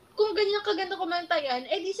 Kung ganyan kaganda kumanta yan,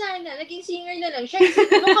 di sana, naging singer na lang. Siya,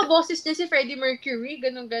 kaboses niya si Freddie Mercury,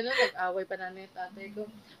 ganun. Nag-away pa na yung tatay ko.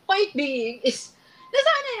 Point being is,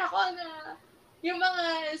 nasanay ako na yung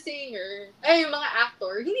mga singer, yung mga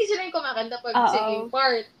actor, hindi sila yung kumakanta pag singing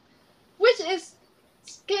part. Which is,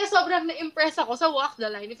 kaya sobrang na-impress ako sa Walk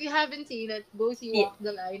the Line. If you haven't seen it, go see Walk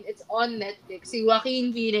the Line. It's on Netflix. Si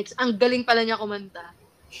Joaquin Phoenix, ang galing pala niya kumanta.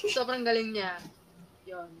 Sobrang galing niya.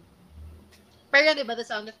 Yun. Pero diba, The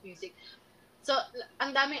Sound of Music? So,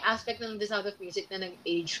 ang daming aspect ng The Sound of Music na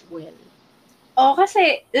nag-age well.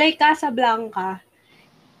 Kasi, like Casablanca,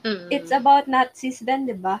 it's about Nazis din,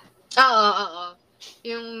 diba? Oo.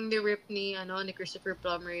 Yung ni-rip ni Christopher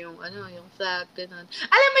Plummer yung flag, ganun.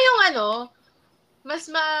 Alam mo yung mas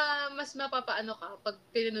mapapaano ka pag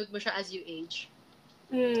pinanood mo siya as you age.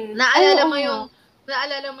 Naalala mo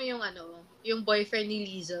yung yung boyfriend ni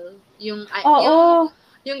Liesel,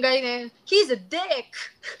 yung guy na yun, he's a dick.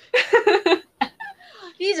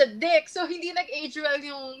 He's a dick. So hindi nag-age well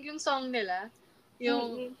yung song nila.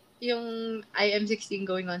 Yung I am 16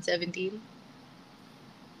 going on 17.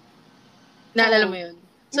 Naalala mo yun?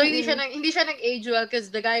 So hindi siya nag-age well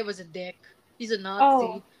because the guy was a dick. He's a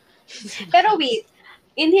Nazi. Pero wait,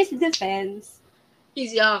 in his defense,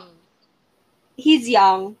 he's young.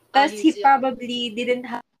 Thus he probably didn't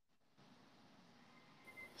have.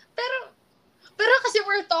 Pero kasi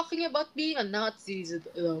we're talking about being a Nazi,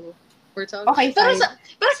 though. For some. Okay, Pero fine.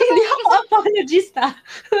 pero sa Hindi ako apologista.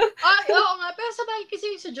 oo nga. Pero sa bagay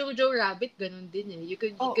kasi sa Jojo Rabbit, ganun din eh. You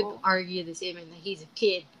could argue the same na he's a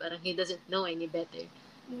kid. Parang he doesn't know any better.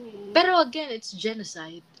 Pero again, it's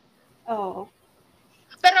genocide. Oo.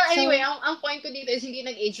 Pero anyway, ang point ko dito is hindi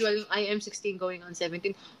nag-age well yung I Am 16 going on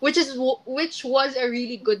 17, which was a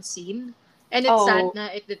really good scene. And it's sad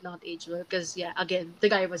na it did not age well because, yeah, again,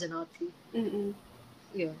 the guy was a Nazi.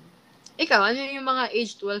 Yeah. Ikaw, ano yung mga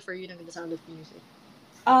age 12 for you ng The Sound of Music?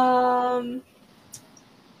 Ano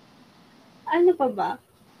pa ba?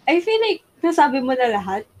 I feel like nasabi mo na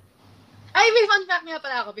lahat. Ay, may fun fact nga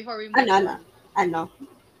pala ako before we move on. Ano?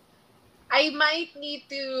 I might need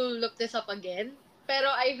to look this up again. Pero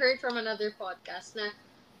I heard from another podcast na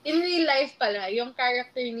in real life pala, yung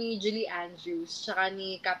character ni Julie Andrews tsaka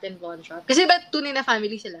ni Captain Von Trapp. Kasi ba tunay na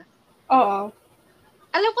family sila? Oo.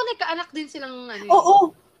 Alam ko nagkaanak din silang ano.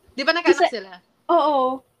 Oo. Di ba nagkaanak sila?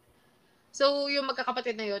 Oo. So, yung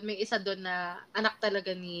magkakapatid na yun, may isa doon na anak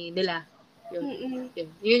talaga nila.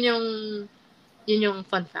 Yun yung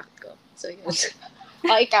fun fact ko. So, yun.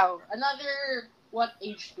 Ikaw, another what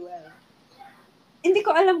age 12? Hindi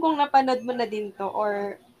ko alam kung napanood mo na din to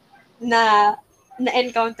or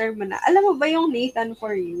na-encounter mo na. Alam mo ba yung Nathan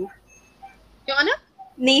For You? Yung ano?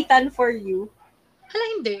 Nathan For You. Hala,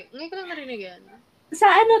 hindi. Ngayon ko lang narinig yan. Sa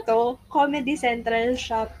ano to? Comedy Central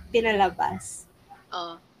siya pinalabas.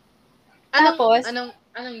 Tapos?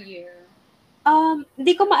 Anong year?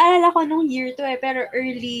 Hindi ko maalala ko nung year to pero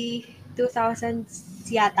early 2000s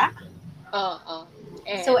yata.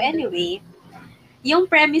 So anyway, yung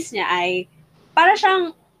premise niya ay para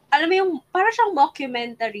siyang, alam mo yung, para siyang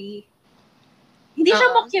mockumentary. Hindi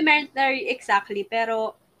siya mockumentary exactly,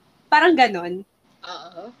 pero parang ganon.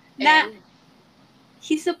 Na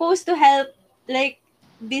he's supposed to help like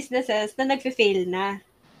businesses na nagfe-fail na.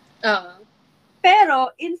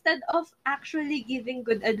 Pero instead of actually giving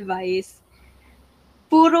good advice,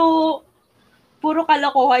 puro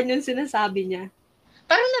kalokohan yung sinasabi niya.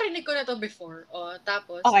 Parang narinig ko na to before.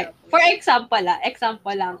 Tapos. For example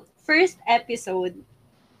lang. First episode,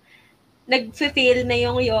 nag-fail na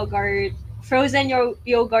yung frozen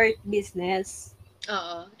yogurt business.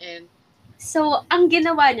 And? So, ang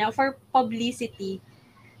ginawa niya for publicity,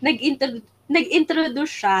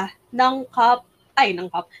 nag-introduce siya ng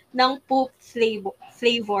poop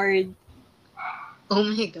flavored. Oh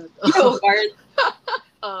my God. Yogurt.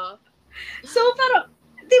 So, parang,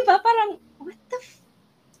 diba, parang,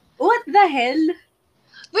 what the hell?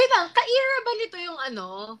 Wait lang, ka-era ba nito yung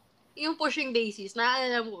yung Pushing Daisies?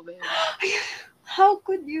 Naaalala mo ba yun? How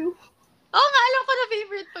could you? Oo nga, alam ko na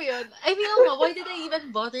favorite ko yun. I feel mo, why did I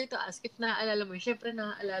even bother to ask if naaalala mo yun? Siyempre,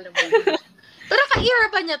 naaalala mo yun. Pero ka-era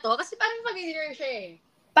ba niya to? Kasi parang familiar siya eh.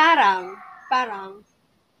 Parang.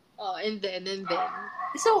 And then.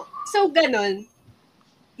 So ganun.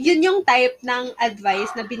 Yun yung type ng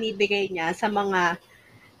advice na binibigay niya sa mga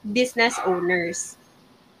business owners.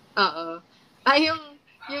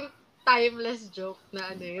 Yung timeless joke na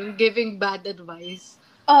yung giving bad advice.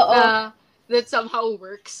 That somehow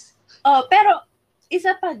works. Pero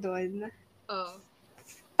isa pa dun.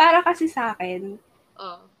 Para kasi sa akin.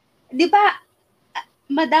 Di ba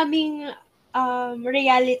madaming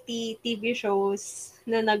reality TV shows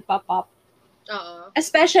na nagpa-pop.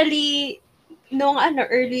 Especially nung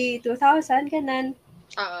early 2000 kanan.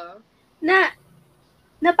 Na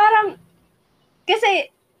parang kasi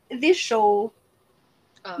this show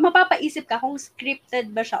mapapaisip ka kung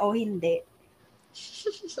scripted ba siya o hindi.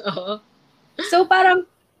 So parang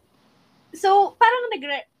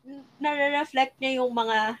nare-reflect niya yung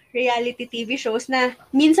mga reality TV shows na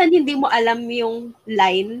minsan hindi mo alam yung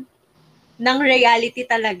line ng reality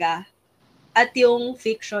talaga at yung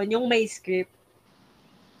fiction, yung may script.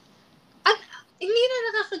 At hindi na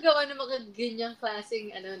nakakagawa ng mga ganyang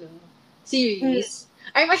klaseng series.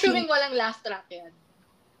 I'm assuming walang laugh track yan.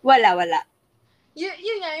 Wala.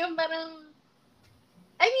 Yun nga, yung parang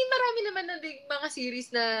I mean, marami naman na mga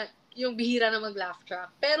series na yung bihira na mag-laugh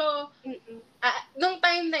track. Pero, nung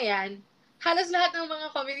time na yan, halos lahat ng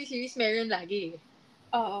mga comedy series meron lagi.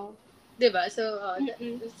 Oo. Diba? So, that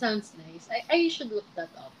sounds nice. I should look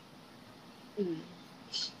that up.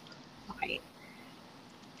 Okay.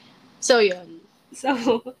 So, yun. So,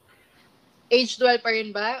 age 12 pa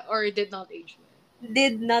rin ba? Or did not age well?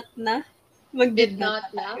 Did not na? Mag-did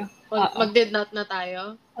not na? Mag-did not na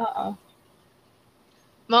tayo? Oo.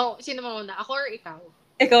 Sino mauna? Ako or ikaw?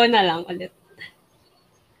 Ikaw na lang ulit.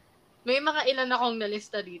 May mga ilan akong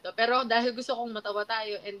nalista dito. Pero dahil gusto kong matawa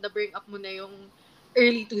tayo and na-bring up mo na yung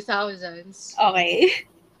early 2000s. Okay.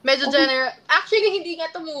 Medyo general. Actually, hindi nga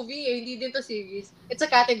to movie eh. Hindi din to series. It's a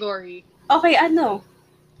category. Okay, ano?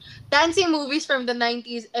 Dancing movies from the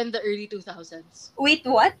 90s and the early 2000s. Wait,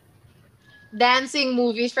 what? Dancing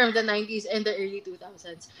movies from the 90s and the early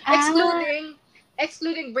 2000s. Ah.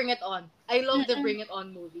 Excluding Bring It On. I love the Mm-mm. Bring It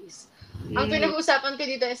On movies. Ang pinag-uusapan ko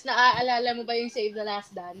dito is, naaalala mo ba yung Save the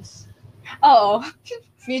Last Dance? Oo.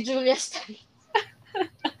 Ni Julia Stiles.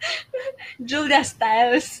 Julia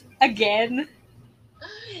Stiles. Again.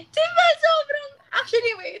 Diba? Sobrang,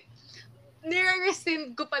 actually, wait.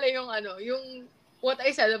 Nire-rescind ko pala yung what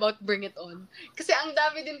I said about Bring It On. Kasi ang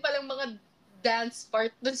dami din palang mga dance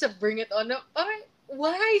part dun sa Bring It On. Parang,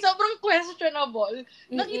 why? Sobrang questionable.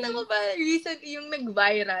 Nakita mo ba recently yung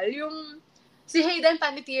nag-viral? Yung si Hayden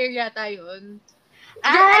Panettiere yata yun.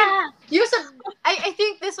 I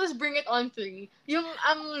think this was Bring It On 3. Yung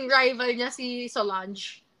ang rival niya si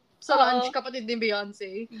Solange. Solange, kapatid ni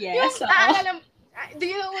Beyonce. Yes. Yung, do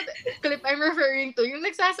you know what clip I'm referring to? Yung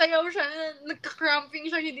nagsasayaw siya, nagka-cramping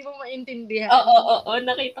siya, hindi mo maintindihan. Oo,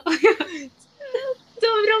 nakita ko yun.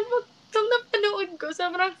 Sobrang napanood ko,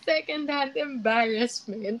 sobrang second-hand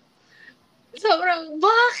embarrassment. Sobrang,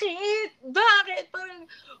 bakit? Parang,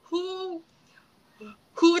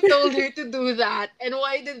 who told her to do that? And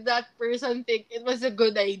why did that person think it was a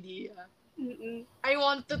good idea? Mm-mm. I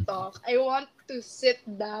want to talk. I want to sit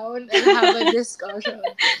down and have a discussion.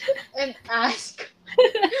 And ask,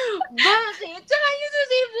 bakit? Tsaka yung sa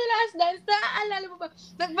Save the Last Dance, naaalala mo ba?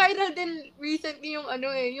 Nag-viral din recently yung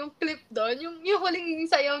yung clip doon, yung huling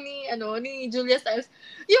sayaw ni Julia Stiles.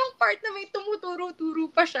 Yung part na may tumuturo-turo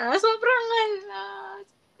pa siya.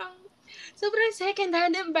 Sobrang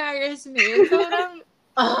second-hand embarrassment. Sobrang,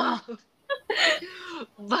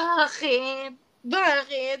 Bakit?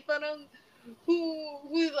 Parang,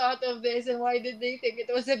 who thought of this and why did they think it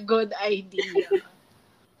was a good idea?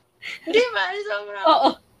 Di ba?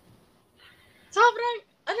 Sobrang,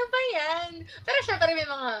 ano ba yan? Pero syempre may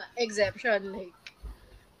mga exception. Like,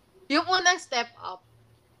 yung unang Step Up,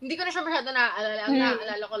 hindi ko na siya masyado naaalala. Ang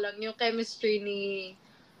naaalala ko lang yung chemistry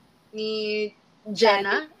ni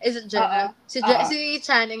Jenna. Is it Jenna? Si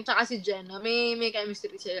Channing tsaka si Jenna. May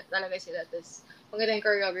chemistry talaga sila. Tapos, maganda yung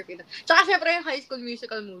choreography na. Tsaka syempre yung High School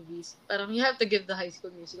Musical movies. Parang you have to give the High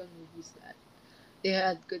School Musical movies that they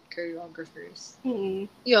had good choreographers.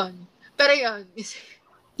 Mm-hmm. Yun. Pero yun,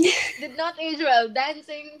 did not age well.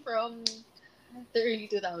 Dancing from the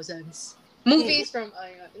early 2000s. Movies from,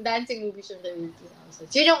 dancing movies from the early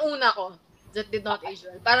 2000s. Yun yung una ko that did not age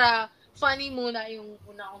well. Para funny muna yung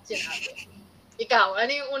una kong sinabi. Ikaw,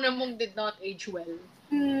 ano yung una mong did not age well?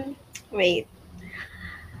 Wait.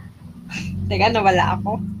 Teka, nawala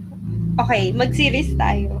ako. Okay, mag-series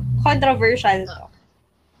tayo. Controversial to.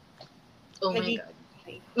 Oh my God.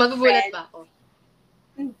 Magugulat ba ako?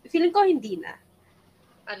 Feeling ko hindi na.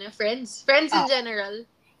 Ano, Friends? Friends in general?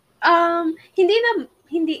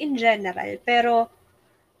 Hindi in general, pero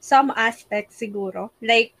some aspects siguro.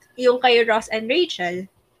 Like, yung kay Ross and Rachel.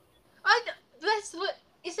 That's what,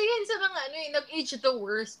 isa yan sa mga nag-age the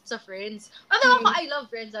worst sa Friends. Ako, I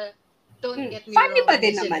love Friends. Don't get me funny wrong. Pa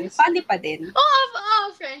din naman. Funny pa din.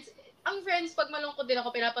 Friends. Ang Friends, pag malungkot din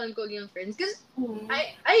ako, pinapanood ko yung Friends. Because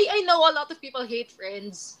I know a lot of people hate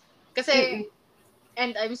Friends. Kasi,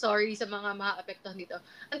 and I'm sorry sa mga ma-apektuhan dito.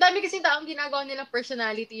 Ang dami kasi taong ginagawa nilang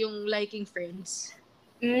personality yung liking Friends.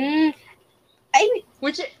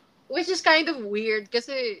 Which is kind of weird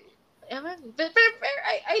kasi, but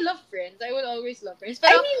I love Friends. I will always love Friends.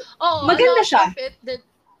 Pero, maganda siya.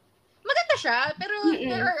 Maganda siya, pero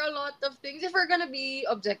there are a lot of things, if we're gonna be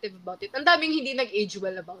objective about it, ang daming hindi nag-age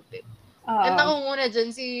well about it. At ako muna dyan,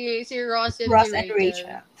 si Ross and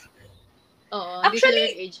Rachel. Oo, hindi sila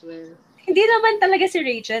nag-age well. Hindi naman talaga si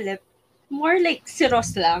Rachel. More like si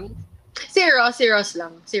Ross lang. Si Ross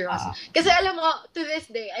lang. Kasi alam mo, to this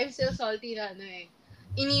day, I'm still salty na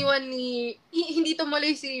iniwan hindi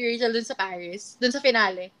tumuloy si Rachel dun sa Paris, dun sa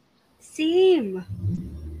finale. Same.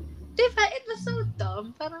 Diba? It was so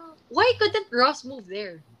dumb. Parang, why couldn't Ross move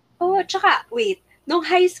there? Tsaka, wait. Nung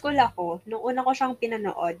high school ako, nung una ko siyang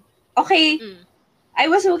pinanood, okay, I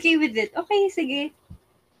was okay with it. Okay, sige.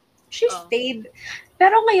 She stayed.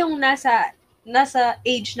 Pero ngayong nasa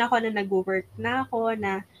age na ako na nag-work na ako,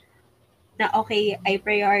 na okay, I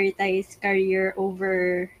prioritize career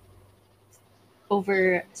over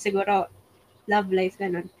siguro love life,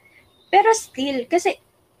 ganun. Pero still, kasi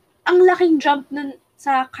ang laking jump nun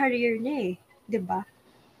sa career niya diba?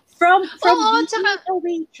 From being a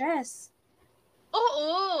waitress.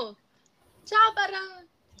 Oo. Tsaka parang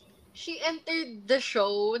she entered the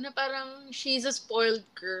show na parang she's a spoiled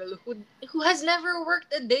girl who has never worked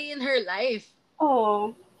a day in her life.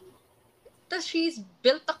 Oh. Tapos she's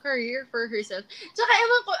built a career for herself. Tsaka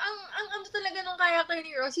ewan ko, ang ano talaga nung character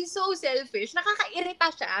ni Ross, he's so selfish.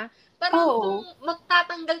 Nakakairita siya. Parang kung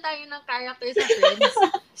magtatanggal tayo ng character sa Friends.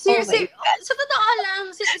 Sa totoo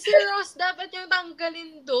lang, si Ross dapat yung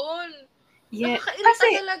tanggalin doon. Yeah.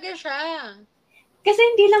 Nakakairita talaga siya. Kasi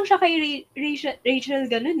hindi lang siya kay Rachel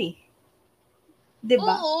ganun eh.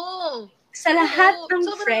 Diba? Oo. Sa lahat ng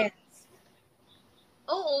friends.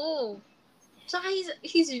 Oo. Tsaka he's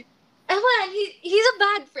a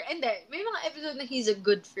bad friend. Hindi. May mga episode na he's a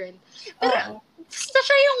good friend. Pero, basta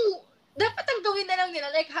siya yung, dapat ang gawin na lang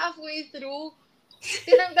nila, like halfway through,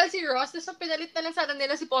 tinanggal si Ross, tapos pinalit na lang sana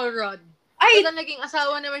nila si Paul Rudd. Kasi naging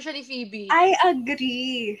asawa naman siya ni Phoebe. I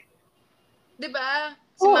agree. Diba?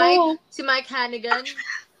 Si Mike Hannigan.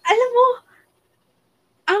 Alam mo,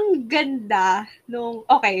 ang ganda nung,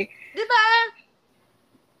 okay. Diba?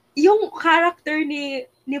 Yung character ni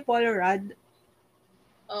Paul Rudd,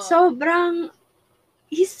 sobrang,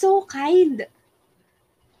 he's so kind.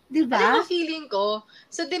 Diba? Alam mo, feeling ko,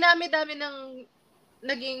 sa dinami-dami ng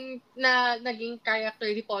naging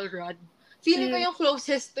character ni Paul Rudd, feeling ko yung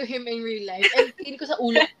closest to him in real life. And feeling ko sa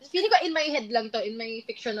ulo, feeling ko in my head lang to, in my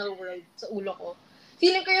fictional world, sa ulo ko.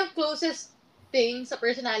 Feeling ko yung closest thing sa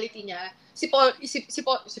personality niya, si Paul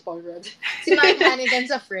Rudd. Si Mike Hannigan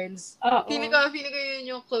sa Friends. Feeling ko yun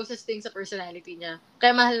yung closest thing sa personality niya.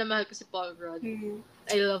 Kaya mahal na mahal ko si Paul Rudd.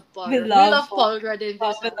 I love Paul Rudd. We love Paul Rudd in this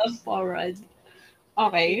house. We love Paul Rudd.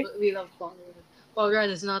 Okay. We love Paul Rudd. Paul Rudd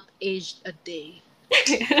has not aged a day.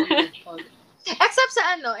 Except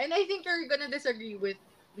sa and I think you're gonna disagree with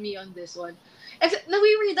me on this one. Except,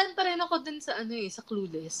 nawiwirdan pa rin ako dun sa sa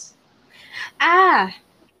Clueless.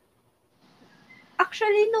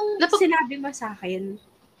 Actually, nung sinabi mo sa akin,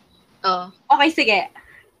 okay, sige.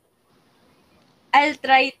 I'll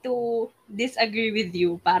try to disagree with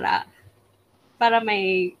you para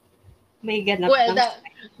may ganap. Well,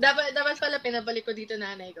 dapat pala pinabalik ko dito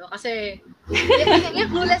nanay ko. Kasi, yung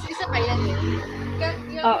Clueless, isa pa yan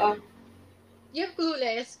Yung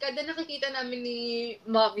Clueless, kada nakikita namin ni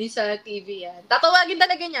Mommy sa TV yan, tatawagin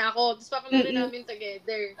talaga niya ako, tapos papanoodin namin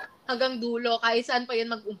together hanggang dulo, kahit saan pa yan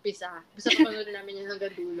mag-umpisa. Basta papanoodin namin yan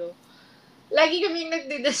hanggang dulo. Lagi kaming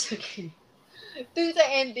nagdidisagree dun sa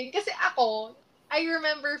ending. Kasi ako, I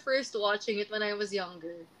remember first watching it when I was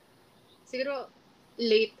younger. Siguro,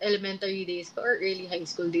 late elementary days ko or early high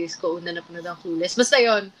school days ko, una napanood ang Clueless. Basta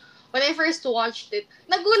yun, when I first watched it,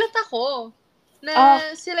 nagulat ako na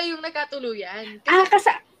sila yung nagkatuluyan. Kasi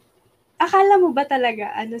akala mo ba talaga,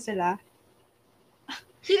 sila?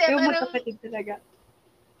 Hindi, yung magkapatid talaga.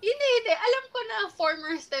 Hindi. Alam ko na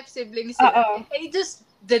former step-siblings sila. I just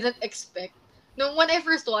didn't expect. When I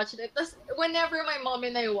first watched it, tas whenever my mom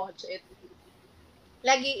and I watch it,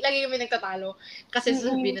 lagi kami nagtatalo. Kasi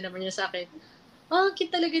sasabihin na naman niya sa akin,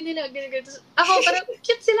 cute talaga nila. Ganyan. Ako, parang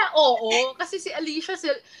cute sila, oo. Kasi si Alicia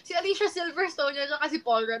Silverstone niya, kasi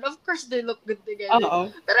Paul Rudd, of course, they look good together.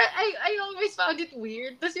 Pero I always found it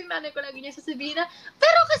weird. Tapos yung nanay ko lagi niya sasabihin na,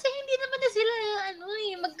 pero kasi hindi naman na sila,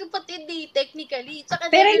 magkapatid technically.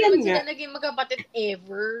 Tsaka pero hindi naman sila naging magkapatid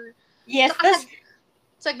ever. Yes, tapos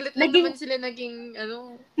saglit lang naman sila naging,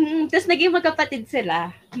 Tapos naging magkapatid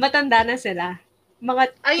sila. Matanda na sila. Mga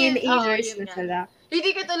teenagers na sila.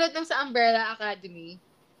 Hindi ka tulad ng sa Umbrella Academy.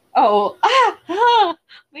 Oo.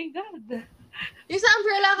 My God. Yung sa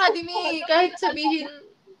Umbrella Academy, kahit sabihin,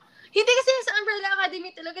 hindi kasi sa Umbrella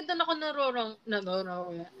Academy talaga doon ako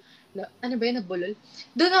ano ba yun, nabulol?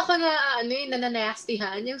 Doon ako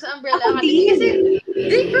nananayastihan. Yung sa Umbrella Academy, kasi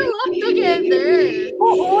they grew up together.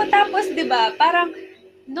 Oo, tapos diba, parang,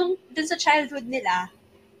 dun sa childhood nila,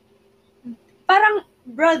 parang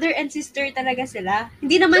brother and sister talaga sila.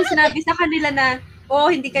 Hindi naman sinabi sa kanila na,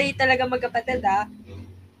 hindi kayo talaga magkapatid,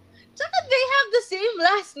 Tsaka they have the same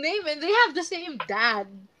last name and they have the same dad.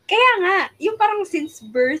 Kaya nga, yung parang since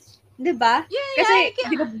birth, di ba? Yeah, kasi,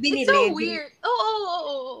 di ba binili? It's so weird.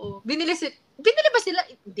 Oo. Binili ba sila?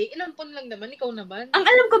 Hindi, inampon lang naman. Ikaw naman. Ang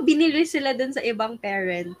alam ko, binili sila dun sa ibang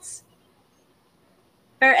parents.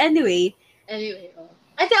 Pero anyway. Ay,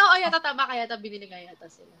 yata tama kaya binili nga yata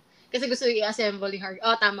sila. Kasi gusto i-assemble yung hard.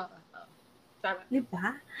 Tama ka. Tama.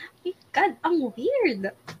 Diba? My God, ang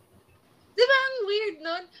weird. Diba ang weird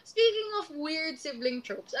nun? Speaking of weird sibling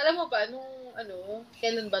tropes, alam mo ba,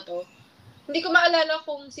 kailan ba to? Hindi ko maalala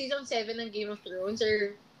kung season 7 ng Game of Thrones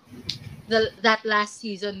or that last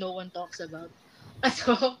season no one talks about.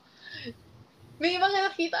 May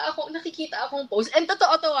mga nakikita akong post. And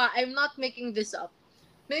totoo to I'm not making this up.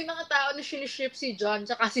 May mga tao na siniship si Jon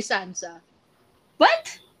tsaka si Sansa.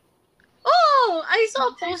 What? Oh, I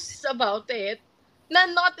saw posts about it. Na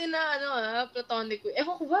not in a platonic way.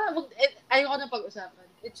 Ewan ko ba? Ayoko na pag-usapan.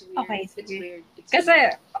 It's weird. Okay, It's sige. weird. It's Kasi,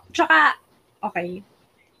 weird. tsaka, okay,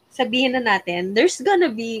 sabihin na natin, there's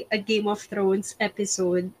gonna be a Game of Thrones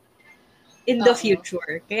episode in the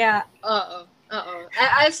future. Kaya, Oo.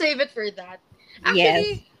 I'll save it for that.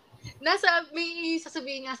 yes. Actually, may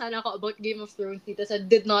sasabihin nga sana ako about Game of Thrones dito sa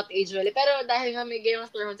Did Not Age Well. Pero dahil nga may Game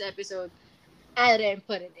of Thrones episode, I didn't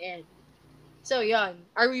put it in. So, yon.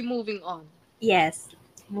 Are we moving on? Yes.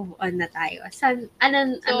 Move on na tayo.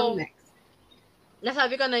 Anong next?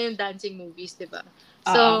 Nasabi ko na yung dancing movies, di ba?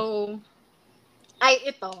 So,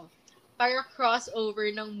 ito. Para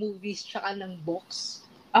crossover ng movies tsaka ng books.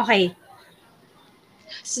 Okay.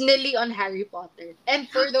 Snilly on Harry Potter. And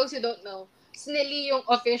for those who don't know, Snilly yung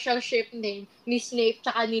official ship name ni Snape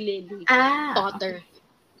tsaka ni Lily Potter.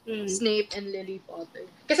 Okay. Snape and Lily Potter.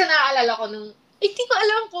 Kasi naaalala ko nung, hindi ko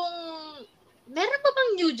alam kung meron pa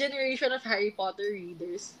bang new generation of Harry Potter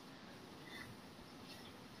readers.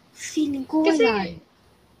 Feeling ko wala.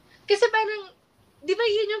 Kasi parang, di ba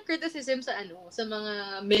yun yung criticism sa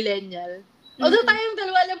mga millennial? Although tayong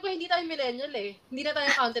dalawa, alam ko hindi tayo millennial eh. Hindi na tayo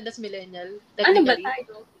counted as millennial. Ano ba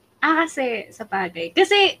tayo? Kasi sa bagay.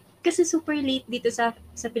 Kasi super late dito sa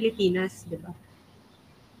Pilipinas, di ba?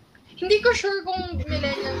 Hindi ko sure kung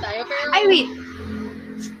millennial tayo, pero... Ay, wait.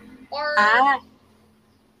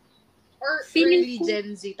 Or feeling early ko,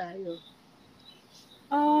 Gen Z tayo.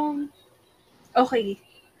 Okay.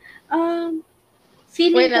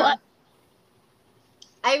 Feeling Wait ko...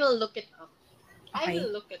 I will look it up. Okay. I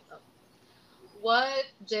will look it up.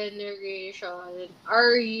 What generation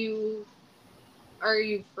are you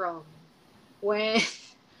from? When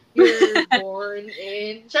you're born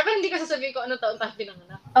in... Siyempre, hindi ko sasabihin ko ano taon tayo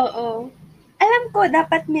pinanganak. Oo. Alam ko,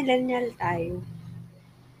 dapat millennial tayo.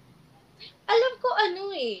 Alam ko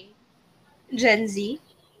Gen Z?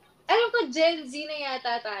 Alam ko Gen Z na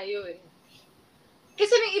yata tayo eh.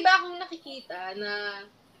 Kasi may iba akong nakikita na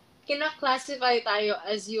kina-classify tayo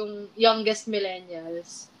as yung youngest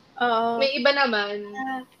millennials. Oo. May iba naman,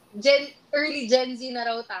 early Gen Z na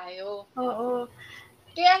raw tayo. Oo.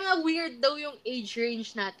 Kaya nga weird daw yung age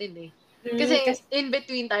range natin eh. Kasi in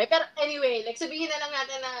between tayo. Pero anyway, sabihin na lang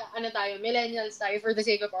natin na tayo, millennials tayo for the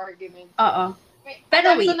sake of argument. Oo.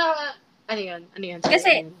 Pero wait. Ano yun?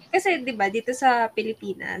 Kasi 'di ba dito sa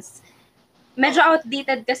Pilipinas, medyo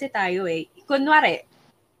outdated kasi tayo eh. Kunwari,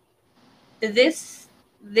 this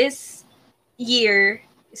year,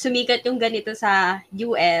 sumikat yung ganito sa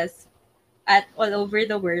US at all over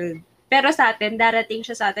the world. Pero sa atin, darating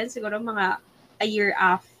siya sa atin siguro mga a year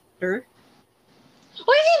after.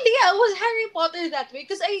 Well, hindi was Harry Potter that way?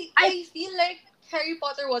 Because I feel like Harry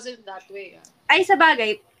Potter wasn't that way. Ay, sa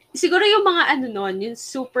bagay, siguro yung mga yung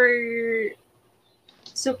super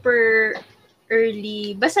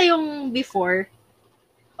early, basta yung before.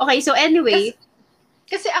 Okay, so anyway.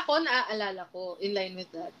 Kasi ako, naaalala ko, in line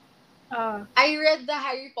with that, I read the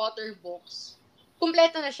Harry Potter books.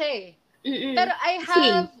 Kompleto na siya eh. Pero I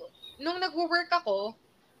have, nung nag-work ako,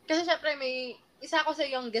 kasi syempre may, isa ako sa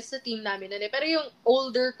youngest sa team namin na pero yung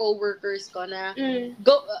older co-workers ko na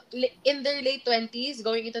in their late 20s,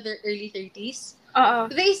 going into their early 30s,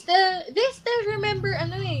 they still remember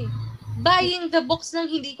buying the books ng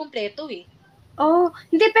hindi kompleto eh. Oh,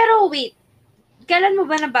 hindi, pero wait. Kailan mo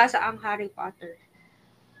ba nabasa ang Harry Potter?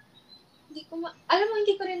 Hindi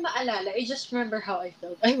ko rin maalala. I just remember how I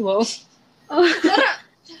felt. Ay, wow. Oh.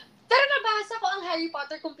 Pero nabasa ko ang Harry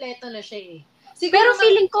Potter kompleto na siya eh. Siguro pero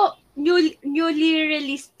feeling ko, newly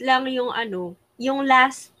released lang yung yung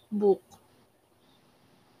last book.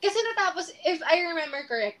 Kasi natapos, if I remember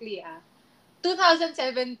correctly,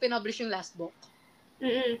 2007 pinublish yung last book.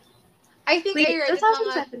 I think I read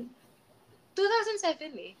 2007? 2007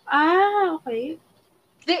 eh. Okay.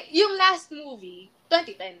 Yung last movie,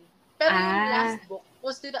 2010. Pero yung last book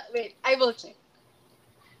was wait, I will check.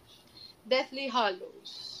 Deathly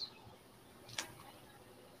Hallows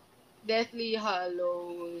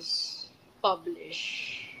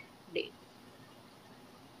publish date.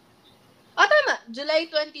 Tama. July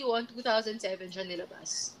 21, 2007 siya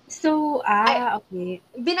nilabas. So, okay.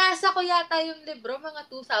 Binasa ko yata yung libro, mga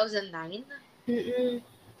 2009.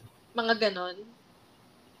 Mga ganon.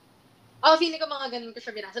 Feeling ko mga ganon ko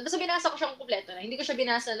siya binasa. Basta binasa ko siyang kumpleto na. Hindi ko siya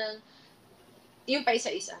binasa ng yung pa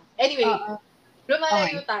isa-isa. Anyway,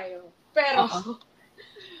 lumalayo tayo. Pero,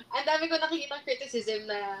 ang dami ko nakikitang criticism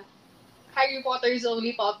na Harry Potter is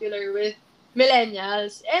only popular with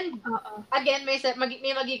millennials. And, again, may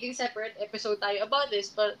magiging separate episode tayo about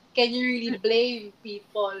this, but can you really blame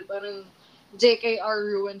people? Parang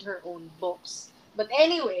JKR ruined her own books. But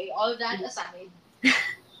anyway, all that aside,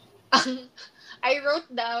 I wrote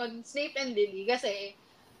down Snape and Lily kasi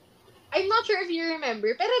I'm not sure if you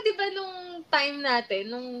remember, pero di ba nung time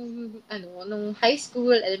natin, nung high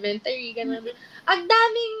school, elementary, ganun, ang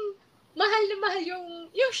daming mahal na mahal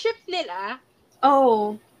yung ship nila.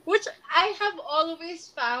 Oh. Which I have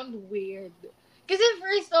always found weird. Kasi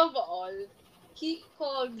first of all, he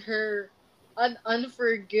called her an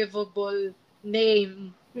unforgivable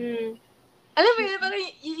name. Alam mo yun, parang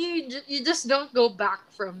you just don't go back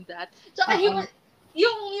from that. Tsaka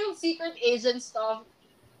yung secret agent stuff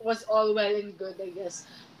was all well and good, I guess.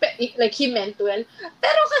 Like, he meant well.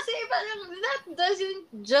 Pero kasi parang that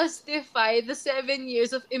doesn't justify the 7 years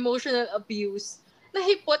of emotional abuse na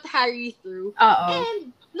he put Harry through. And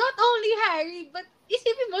not only Harry, but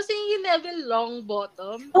isipin mo si Neville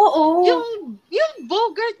Longbottom. Yung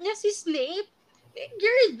Bogart niya si Snape.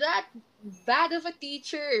 You're that bad of a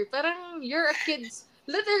teacher. Parang you're a kid's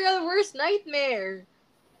literal worst nightmare.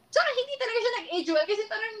 Tsaka hindi talaga siya nag-age well kasi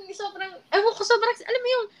parang sobrang, alam mo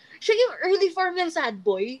yung, siya yung early form ng sad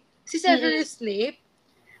boy, si Severus Snape.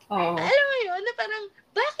 Alam mo yun, na parang,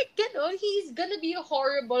 bakit gano'n? He's gonna be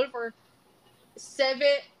horrible for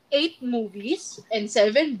 8 movies and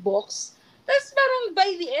 7 books. Tapos parang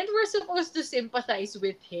by the end, we're supposed to sympathize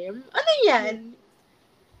with him. Ano yan?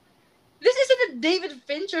 This isn't a David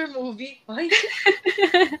Fincher movie.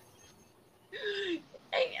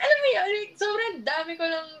 Ay, alam mo yun, sobrang dami ko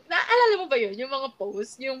lang, naalala mo ba yun? Yung mga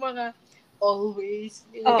posts, yung mga always.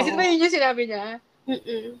 Kasi ba yun yung sinabi niya?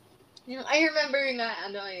 Yung, I remember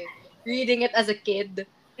nga, reading it as a kid.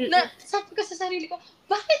 Na, sabi ko sa sarili ko,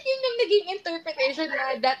 bakit yun yung naging interpretation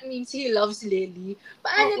na that means he loves Lily?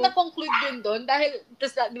 Paano na-conclude yun doon? Dahil,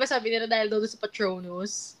 di ba sabi nila dahil doon sa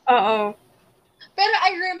Patronus? Pero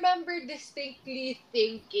I remember distinctly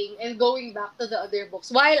thinking and going back to the other books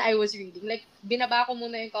while I was reading. Like, binaba ko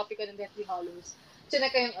muna yung copy ko ng Deathly Hallows.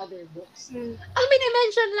 Sinaka yung other books. Ang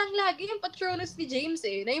minimension lang lagi yung Patronus ni James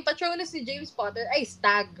na yung Patronus ni James Potter ay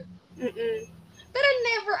stag. Pero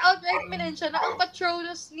never outright mention na ang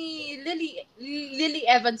Patronus ni Lily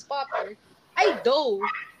Evans Potter ay Doe.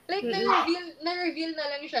 Like, na-reveal na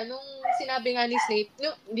lang siya nung sinabi nga ni Snape,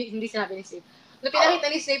 hindi sinabi ni Snape, nung pinakita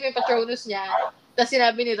ni Snape yung Patronus niya, tapos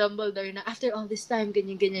sinabi ni Dumbledore na, after all this time,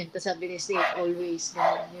 ganyan-ganyan. Tapos sabi ni Snape, always,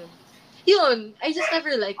 ganyan. Yun, I just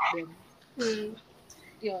never liked them.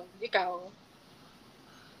 Yun, ikaw.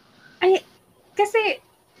 Ay, kasi,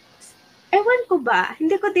 ewan ko ba,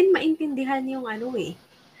 hindi ko din maintindihan yung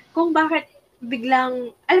kung bakit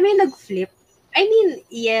biglang, alam mo yung nag-flip. I mean,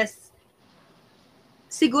 yes,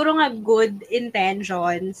 siguro nga good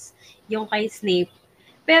intentions yung kay Snape.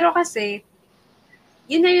 Pero kasi,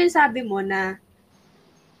 yun na yung sabi mo na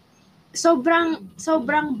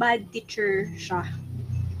sobrang bad teacher siya.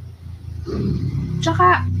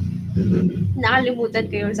 Tsaka,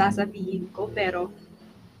 nakalimutan ko yung sasabihin ko, pero,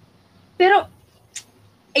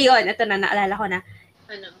 ayun, ito na, naalala ko na.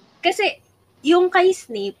 Ano? Kasi, yung kay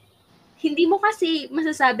Snape, hindi mo kasi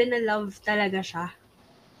masasabi na love talaga siya.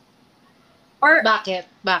 Or, Bakit?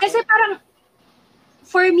 Kasi parang,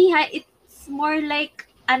 for me it's more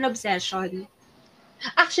like an obsession.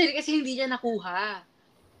 Actually, kasi hindi niya nakuha.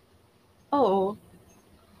 Oo.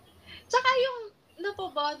 Tsaka yung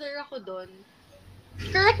napabother ako doon,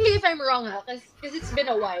 correct me if I'm wrong because it's been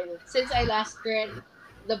a while since I last read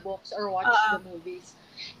the books or watched the movies.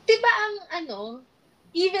 Diba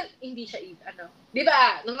hindi siya evil,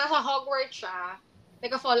 diba, nung nasa Hogwarts siya,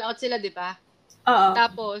 nagka-fallout sila, diba? Oo.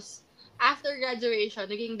 Tapos, after graduation,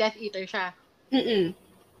 naging Death Eater siya.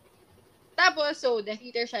 Tapos, so, Death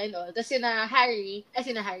Eater siya and all. Tapos, sina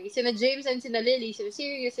James and sina Lily, sina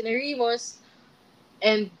Sirius, sina Remus,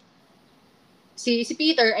 and si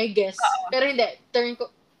Peter, I guess. Pero hindi,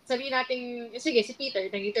 sabihin natin, sige, si Peter,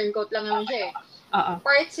 naging turncoat lang naman siya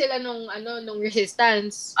Part sila nung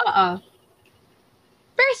resistance.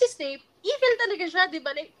 Pero si Snape, evil talaga siya, di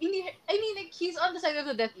ba? Like, he's on the side of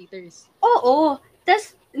the Death Eaters. Oo.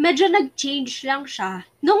 Tapos, medyo nag-change lang siya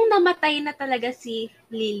nung namatay na talaga si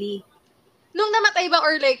Lily. Nung namatay ba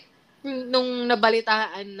or like, nung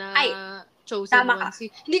nabalitaan na chosen tama one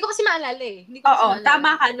si... Hindi ko kasi maalala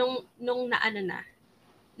Tama ka nung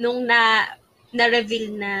na-reveal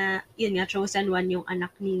na, yun nga, chosen one yung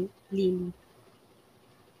anak ni Lily.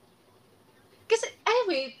 Kasi,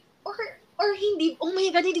 wait, or hindi, oh my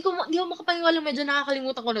God, hindi ko makapaniwala, medyo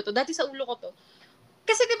nakakalimutan ko na to. Dati sa ulo ko to.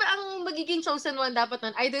 Kasi diba ang magiging chosen one dapat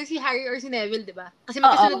nun, either si Harry or si Neville, diba? Kasi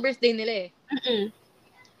magkasunod birthday nila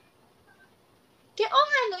Kaya,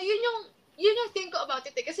 yun yung think ko about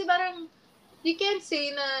it Kasi parang, you can't say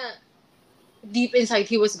na deep inside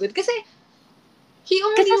he was good. Kasi, he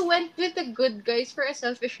only went with the good guys for a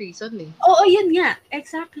selfish reason Oo, yun nga.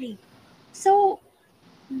 Exactly. So,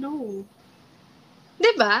 no.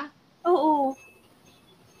 Diba? Oo.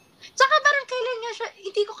 Tsaka parang kailan nga siya,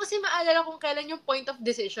 hindi ko kasi maalala kung kailan yung point of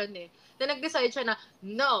decision eh. Na nag-decide siya na,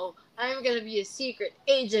 no, I'm gonna be a secret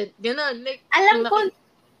agent. Ganon. Like, Alam ko,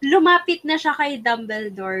 lumapit na siya kay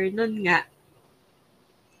Dumbledore nun nga.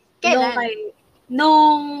 Kailan?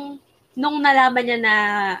 Nung nalaman niya na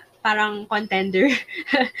parang contender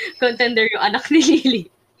yung anak ni Lily.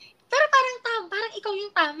 Pero parang ikaw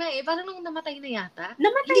yung tama eh. Parang nung namatay na yata.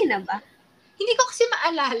 Namatay na ba? Hindi ko kasi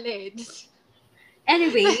maalala eh.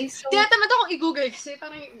 Anyway, so... Tinatamad akong i-google kasi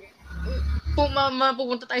parang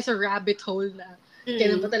pupunta tayo sa rabbit hole na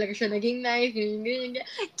kailan pa talaga siya naging nice.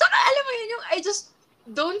 Tsaka alam mo yun, yung I just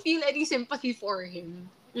don't feel any sympathy for him.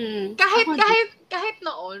 Kahit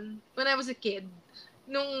noon, when I was a kid,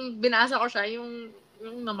 nung binasa ko siya, yung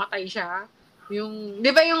namatay siya, yung,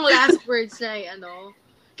 di ba yung last words niya,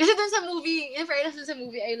 kasi dun sa movie, in fairness dun sa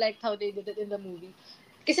movie, I liked how they did it in the movie.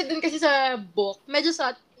 Kasi dun kasi sa book, medyo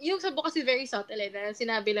yung sa book kasi very subtle na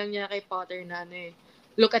sinabi lang niya kay Potter na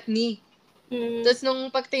look at me. Tapos nung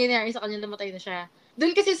pagtingin niya sa kanya, namatay na siya.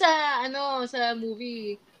 Dun kasi sa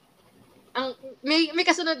movie, may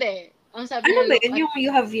kasunod eh. Ang sabi ano niya, ba yun? Yung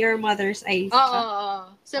you have your mother's eyes? Oo.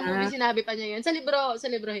 Sa movie, sinabi pa niya yun. Sa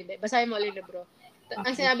libro hindi. Basahin mo ulit yung libro. Okay.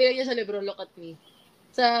 Ang sinabi lang niya sa libro, look at me.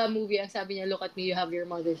 Sa movie, ang sabi niya, look at me, you have your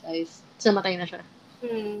mother's eyes. So, matay na siya.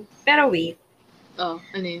 Pero wait.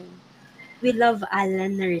 Ano yun? We love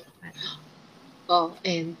Alan Rickman.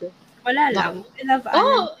 And? Wala lang. We love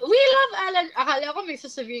Alan. We love Alan. Akala ko may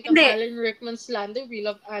sasabihin ka Alan Rickman slander. We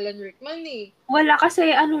love Alan Rickman eh. Wala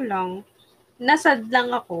kasi lang. Nasad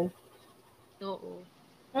lang ako. Oo.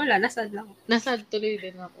 Wala, nasad lang. Nasad tuloy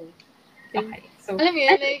din ako. Okay. So, alam mo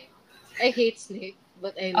yun, like, I hate Snape,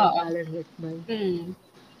 but I love Alan Rickman.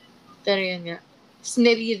 Pero yun nga,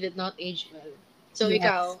 Snelly did not age well. So,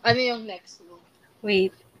 ikaw, ano yung next mo?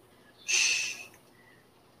 Wait.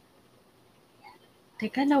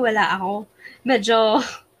 Teka, nawala ako. Medyo...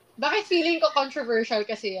 Bakit feeling ko controversial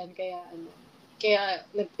kasi yan? Kaya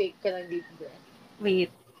nag-take ka ng deep breath.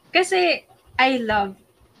 Wait. Kasi, I love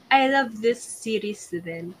this series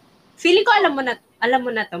din. Feeling ko alam mo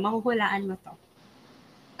na to, mahuhulaan mo to.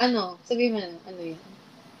 Ano? Sabihin mo na, ano yan?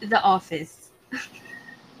 The Office.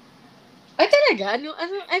 Ay, talaga?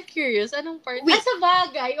 I'm curious. Anong part? Sa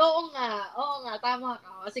bagay. Oo nga. Tama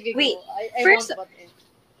ka. Sige, wait, go. I first, want it.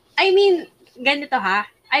 I mean, ganito ha.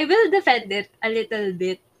 I will defend it a little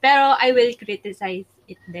bit, pero I will criticize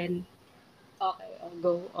it then. Okay,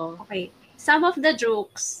 go. Okay. Some of the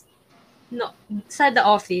jokes sa The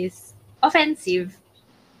Office, offensive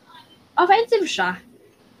siya.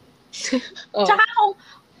 Tsaka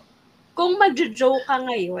kung mag-joke ka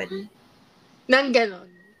ngayon, nang ganon.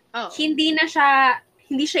 Hindi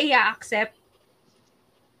siya i-accept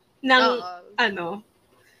ng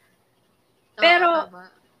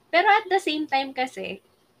pero at the same time kasi,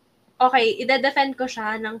 okay, ida-defend ko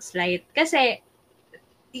siya ng slight kasi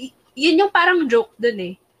yun yung parang joke dun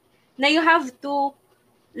eh. Na you have to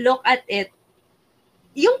look at it.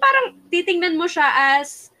 Yung parang titingnan mo siya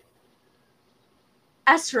as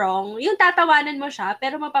wrong. Yung tatawanan mo siya,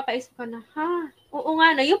 pero mapapaisip ka na, oo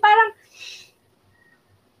nga na. Yung parang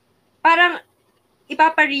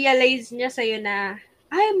ipapa-realize niya sa'yo na,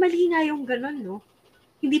 ay, mali nga yung ganun, no?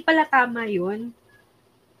 Hindi pala tama yun.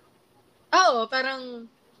 Oo, parang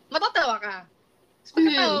matatawa ka. So,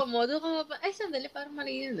 pagkatawa mo, doon ka ay, sandali, parang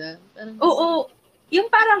mali yun Oo. Yung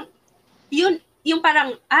parang, yung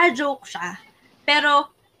parang, joke siya. Pero,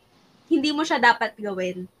 hindi mo siya dapat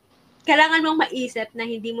gawin. Kailangan mong maisip na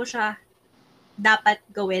hindi mo siya dapat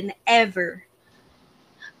gawin ever.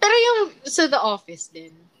 Pero yung sa The Office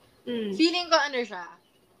din, feeling ko siya,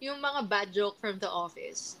 yung mga bad joke from The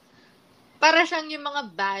Office, para siyang yung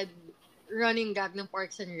mga bad running gag ng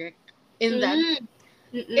Parks and Rec. In that,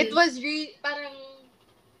 it was really, parang,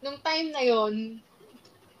 nung time na yon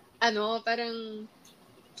parang,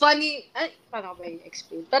 funny, paano ba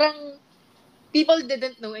i-explain? Parang, people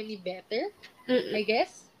didn't know any better, I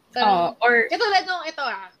guess. Parang, katulad nung ito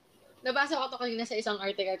nabasa ko to kanina sa isang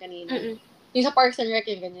article kanina. Yung sa Parks and Rec,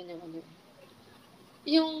 yung ganyan yung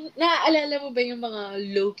yung, naaalala mo ba yung mga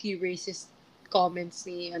low-key racist comments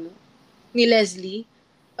ni Leslie?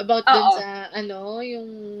 About dun sa,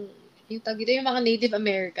 yung tawag dito, yung mga Native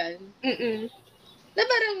American. Na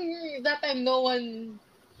parang, that time, no one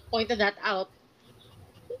pointed that out.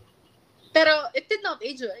 Pero, it did not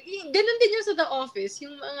age well. Ganun din yung sa The Office,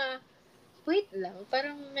 yung mga, wait lang,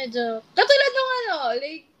 parang medyo, katulad nung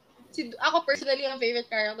like, ako personally, ang favorite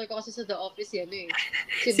character ko kasi sa The Office yan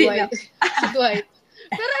Si Dwight. Si Dwight.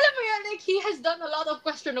 Pero alam mo yan, like, he has done a lot of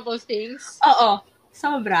questionable things. Oo,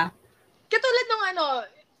 sobra. Katulad nung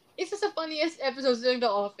isa sa funniest episodes ng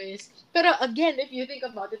The Office. Pero again, if you think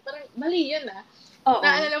about it, parang mali yun Oo.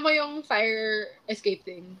 Naalala mo yung fire escape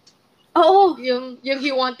thing? Oo. Yung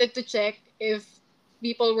he wanted to check if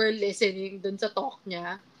people were listening dun sa talk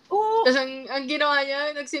niya. Oo. Tapos ang ginawa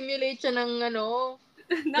niya, nag-simulate siya ng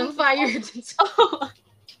ng fire dun sa... Oh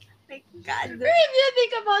my God. Pero if you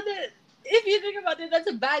think about it,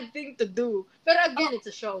 that's a bad thing to do. Pero again, it's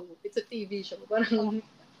a show. It's a TV show. Parang,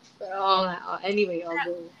 anyway, I'll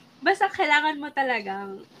go. Basta kailangan mo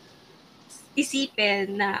talagang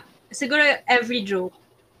isipin na siguro every joke,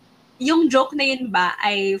 yung joke na yun ba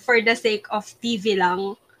ay for the sake of TV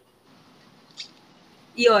lang?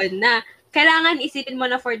 Yun, na kailangan isipin mo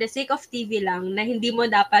na for the sake of TV lang na hindi mo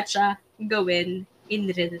dapat siya gawin in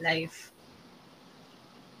real life.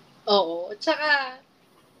 Oo. Tsaka,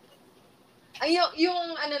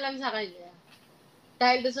 yung ano lang sa kanya,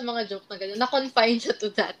 dahil doon sa mga joke na gano'n, na-confine siya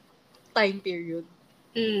to that time period.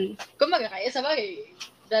 Kumbaga, kaya sabagay,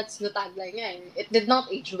 that's the tagline niya. It did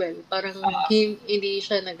not age well. Parang hindi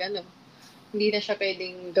siya hindi na siya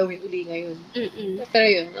pwedeng gawin uli ngayon. Pero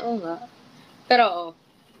yun, oo nga. Pero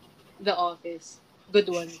The Office.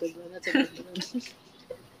 Good one. That's a good one.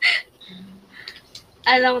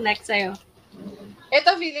 Anong next sa'yo?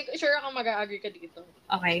 Ito, feeling ko, sure ako mag-agree ka dito.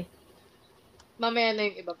 Okay. Mamaya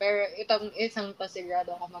na yung iba. Pero itong isang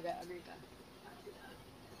pasigurado ako mag-agree ka.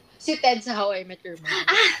 Si Ted sa How I Met Your Mother.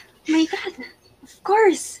 My God. Of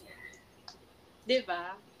course.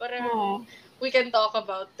 Diba? Parang we can talk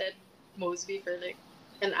about Ted Mosby for like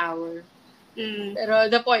an hour. Pero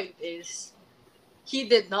the point is, he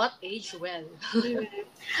did not age well.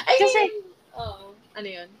 Ano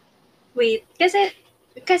yun? Wait, kasi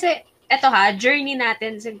eto journey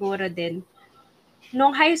natin siguro din.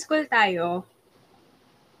 Nung high school tayo,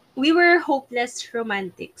 we were hopeless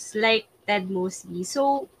romantics like Ted Mosby.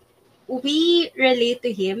 So, we relate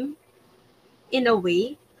to him in a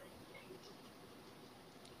way.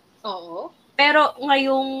 Oo. Pero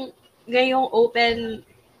ngayong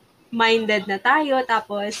open-minded na tayo,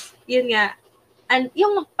 tapos, yun nga,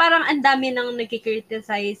 yung parang ang dami nang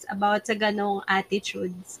nagki-criticize about sa ganong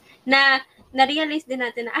attitudes na na-realize din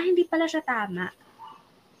natin na hindi pala siya tama.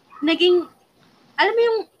 Naging, alam mo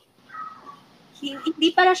yung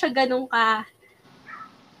hindi pala siya ganong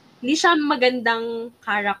hindi siya magandang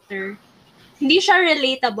character. Hindi siya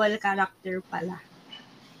relatable character pala.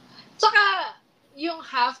 Tsaka, yung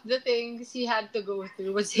half the things he had to go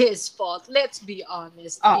through was his fault. Let's be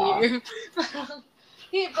honest here.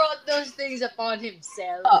 He brought those things upon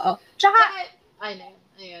himself. Oo. Tsaka,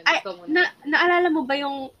 ayun. Naalala mo ba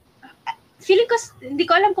yung, feeling ko, hindi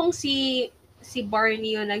ko alam kung si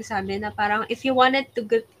Barney yung nagsabi na parang, if you wanted to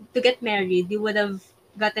get married, you would have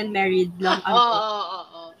gotten married long ago.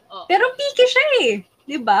 Oo. Pero picky siya eh.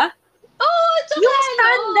 Di ba? Tsaka yung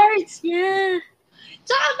standards niya.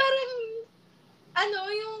 Tsaka parang,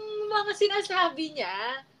 yung mga sinasabi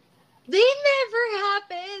niya, they never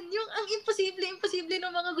happen. Yung ang imposible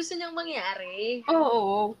ng mga gusto niyang mangyari.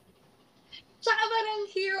 Oo. Tsaka parang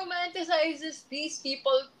he romanticizes these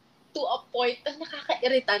people to a point na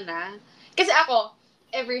nakakairita na. Kasi ako,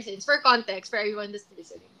 ever since, for context, for everyone that's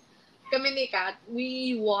listening, kami ni Kat,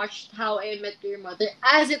 we watched How I Met Your Mother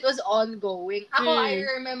as it was ongoing. Ako, I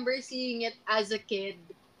remember seeing it as a kid.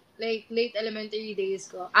 Like, late elementary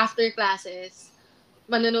days ko. After classes,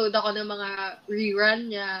 manonood ako ng mga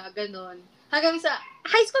rerun niya, ganon. Hanggang sa,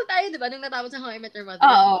 high school tayo, di ba? Nung natapos ang How I Met Your Mother.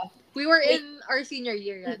 Oo. We were in our senior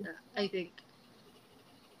year yata, I think.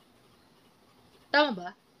 Tama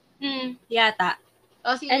ba? Yata.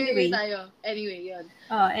 Senior year tayo. Anyway, yun.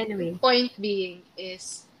 Anyway. Point being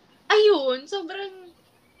is, ayun, sobrang,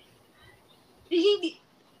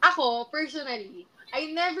 ako, personally,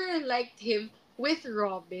 I never liked him with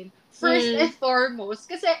Robin, first and foremost,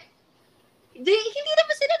 kasi, hindi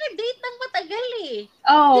naman sila nag-date ng matagal eh.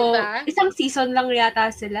 Diba? Isang season lang yata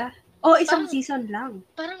sila. Isang season lang.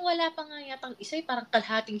 Parang wala pa nga yatang isa parang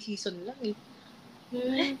kalahating season lang eh.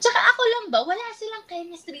 Tsaka ako lang ba, wala silang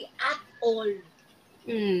chemistry at all.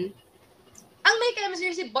 Ang may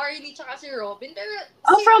chemistry si Barney tsaka si Robin, pero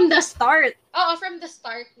from the start. From the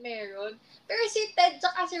start meron. Pero si Ted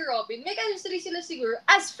tsaka si Robin, may chemistry sila siguro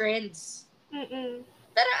as friends.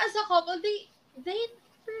 Pero as a couple, they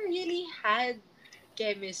never really had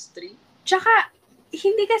chemistry. Tsaka,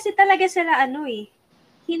 hindi kasi talaga sila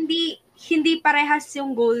hindi parehas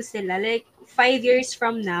yung goals sila. Like, 5 years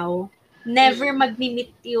from now, never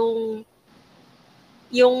magmi-meet yung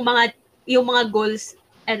mga goals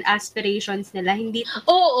and aspirations nila. Hindi,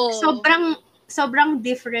 sobrang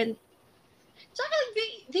different. Tsaka,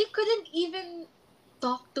 they couldn't even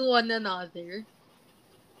talk to one another.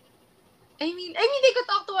 they could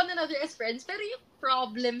talk to one another as friends, pero yung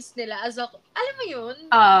problems nila alam mo yun?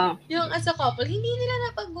 Yung as a couple, hindi nila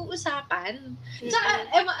napag-uusapan. Tsaka,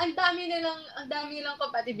 ang dami nilang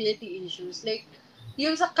compatibility issues. Like,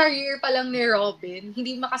 yung sa career pa lang ni Robin,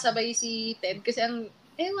 hindi makasabay si Ted kasi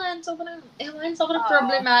sobrang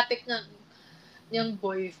problematic ng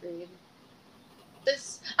boyfriend.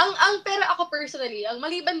 Tapos, pero ako personally, ang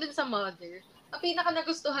maliban dun sa mother, ang pinaka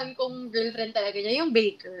nagustuhan kong girlfriend talaga niya, yung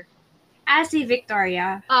Baker. Si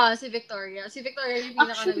Victoria. Si Victoria. Si Victoria yung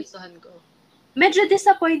pinaka nagustuhan ko. Medyo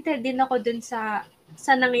disappointed din ako dun sa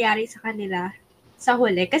nangyari sa kanila sa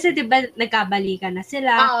huli. Kasi di ba nagkabalikan na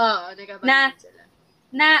sila. Nagkabalikan sila.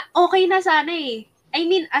 Na okay na sana eh. I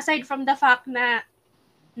mean, aside from the fact na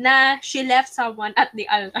she left someone at the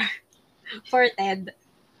altar for Ted.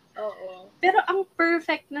 Oo. Pero ang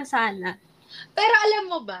perfect na sana. Pero alam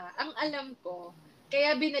mo ba, ang alam ko,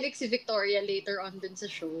 kaya binalik si Victoria later on dun sa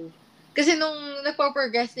show. Kasi nung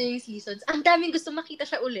nagpo-progress na yung seasons, ang daming gusto makita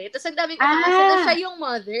siya ulit. Tapos ang daming umaasa na siya yung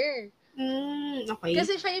mother. Okay.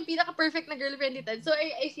 Kasi siya yung pinaka-perfect na girlfriend ni Ted. So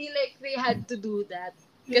I feel like they had to do that.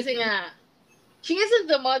 Kasi nga, she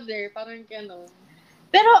isn't the mother. Parang gano'n.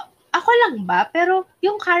 Pero, ako lang ba? Pero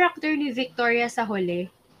yung character ni Victoria sa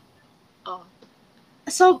huli,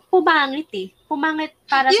 so, pumangit eh. Pumangit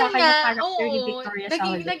para sa akin yung character ni Victoria sa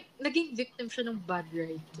huli. Naging victim siya ng bad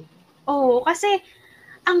writing. Kasi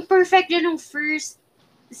ang perfect yun ng first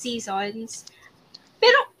seasons.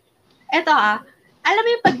 Pero, eto alam mo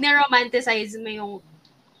yung pag niromanticize mo yung,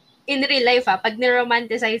 in real life pag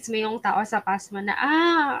niromanticize mo yung tao sa past mo na,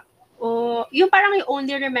 yung parang you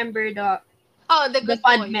only remember the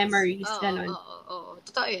fond memories. Ganun.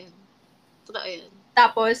 Totoo yan.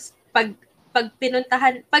 Tapos, pag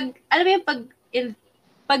pinuntahan, alam mo yung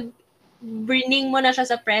pag bringing mo na siya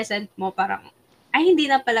sa present mo, parang, hindi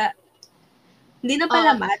na pala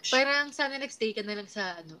match. Parang sana nag-stay ka na lang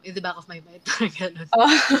sa, in the back of my mind. Parang gano'n.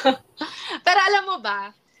 Pero alam mo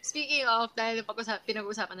ba, speaking of, dahil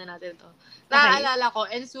pinag-usapan na natin to, naaalala ko,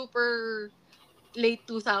 and super late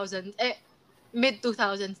 2000s,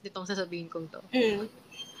 mid-2000s nitong sasabihin kong to.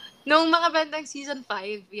 Nung mga bandang season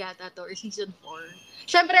 5 yata to, or season 4,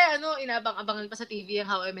 syempre, inabang-abangan pa sa TV ang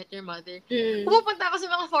How I Met Your Mother. Pumupunta ako sa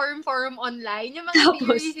mga forum online, yung mga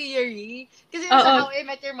theory. Kasi sa How I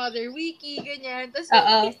Met Your Mother wiki, ganyan. Tapos,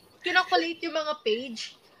 kinokolate yung mga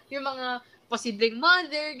page, yung mga posibleng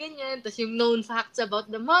mother, ganyan. Tapos yung known facts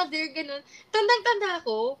about the mother, ganun. Tandang-tanda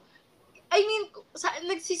ko,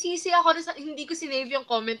 nagsisisi ako na hindi ko sinave yung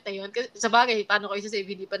comment na yun. Kasi, sa bagay, paano ko isa-save?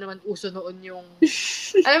 Hindi pa naman uso noon yung,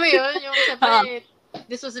 alam mo yun? Yung sabi,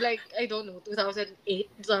 this was like, I don't know, 2008,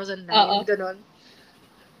 2009, ganon.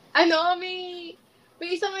 May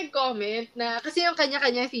isang nag-comment na, kasi yung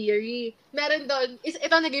kanya-kanya theory, meron doon,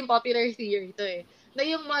 ito naging popular theory to na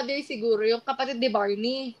yung mother siguro, yung kapatid ni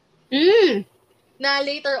Barney, na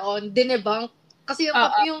later on, dinebunk. Kasi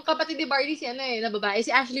yung kapatid ni Barney na babae,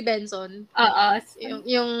 si Ashley Benson.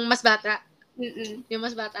 Yung mas bata. Yung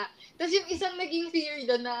mas bata. Tapos yung isang naging theory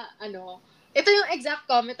doon na, ito yung exact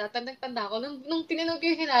comment tandang-tanda ko. Nung tinanong ko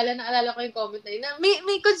yung hinala, naalala ko yung comment na yun, na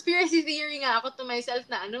may conspiracy theory nga ako to myself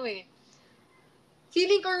na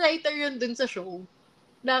feeling ko writer yun dun sa show,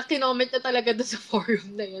 na kinoment na talaga dun sa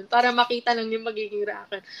forum na yun, para makita lang yung magiging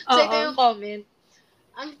reaction. So ito yung comment.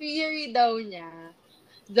 Ang theory daw niya,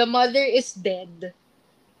 the mother is dead.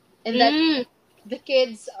 And that the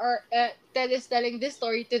kids are, Ted is telling this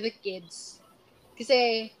story to the kids.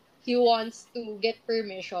 Kasi he wants to get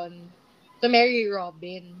permission to marry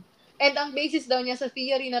Robin. And ang basis daw niya sa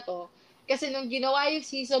theory na to, kasi nung ginawa yung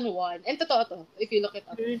season 1, and totoo to, if you look it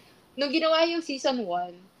up, nung ginawa yung season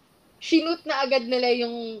 1, shinoot na agad nila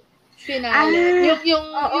yung finale, yung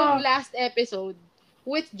last episode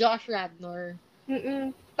with Josh Radnor.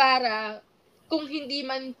 Para, kung hindi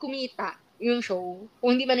man kumita yung show,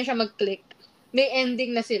 kung hindi man siya mag-click, may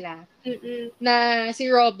ending na sila. Na si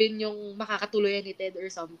Robin yung makakatuluyan ni Ted or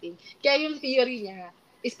something. Kaya yung theory niya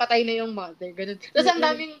is patay na yung mother. Ganun. Tapos ang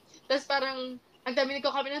daming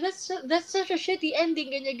nagko-comment na, that's such a shitty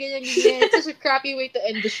ending, ganyan. It's such a crappy way to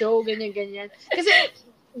end the show, ganyan. Kasi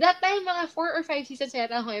that time, mga 4 or 5 seasons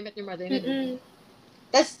yata How I Met Your Mother.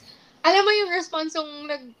 Tapos, alam mo yung response yung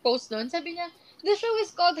nag-post nun? Sabi niya, the show is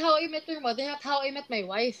called How I Met Your Mother, not How I Met My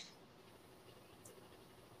Wife.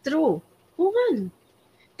 True. Woman.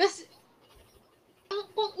 Tapos,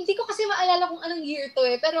 hindi ko kasi maalala kung anong year to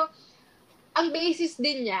pero ang basis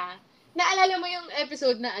din niya, naalala mo yung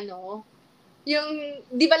episode na yung,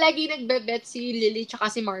 di ba lagi nagbe-bet si Lily tsaka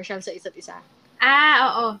si Marshall sa isa't isa?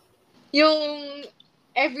 Oo. Yung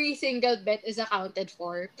every single bet is accounted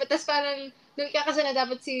for. Tapos parang, nung kakasana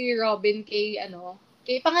dapat si Robin kay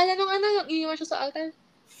Okay, pangalan nung yung iniwan siya sa altar?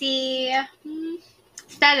 Si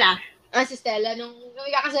Stella. Si Stella. Nung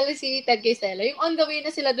ikakasal si Ted kay Stella, yung on the way na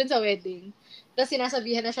sila dun sa wedding. Tapos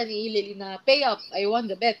sinasabihan na siya ni Lily na, pay up, I won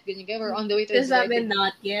the bet. Ganyan, we're on the way to his Sabi, wedding.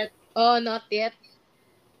 not yet. Oh, not yet.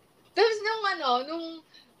 Tapos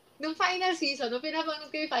nung final season, nung pinapanood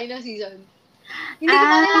ko yung final season, hindi ko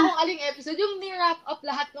maalala kung aling episode, yung ni-wrap up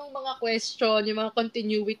lahat ng mga question, yung mga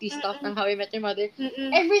continuity stuff ng How I Met Your Mother.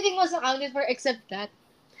 Everything was accounted for except that.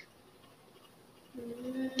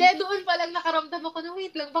 Kaya doon pa lang nakaramdam ako na,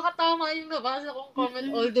 wait lang, baka tama yung nabasa kong comment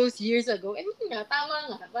all those years ago. And nga,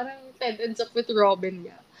 tama nga. Parang Ted ends up with Robin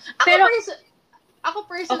nga. Ako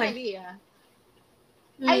personally,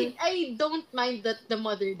 I don't mind that the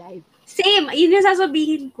mother died. Same. Yun yung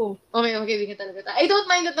sasabihin ko. Okay, bigyan talaga. I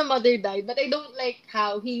don't mind that the mother died, but I don't like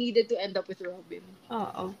how he needed to end up with Robin.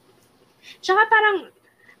 Oo. Tsaka parang,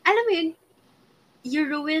 alam mo yun, you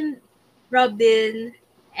ruined Robin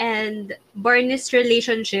and Barney's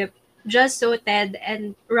relationship just so Ted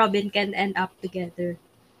and Robin can end up together.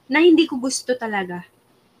 Na hindi ko gusto talaga.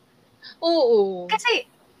 Oo.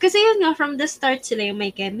 Kasi yun nga, from the start, sila yung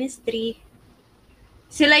may chemistry.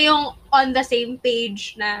 Sila yung on the same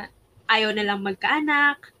page na ayaw nilang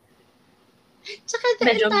magkaanak. Tsaka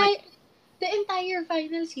the entire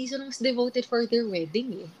final season was devoted for their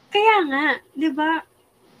wedding eh. Kaya nga, di ba?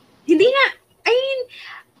 Hindi nga, I mean,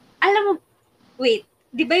 alam mo, wait,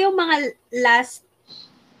 di ba yung mga last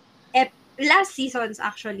seasons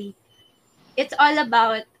actually, it's all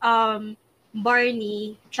about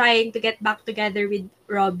Barney trying to get back together with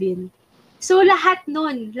Robin. So lahat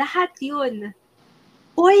yun,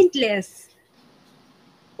 pointless.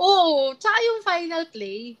 Oo, tsaka yung final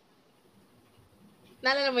play.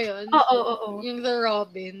 Naalala mo yun? Oo. Yung The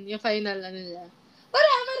Robin, yung final nila.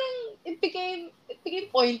 Parang it became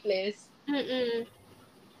pointless.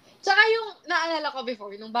 Tsaka yung naalala ko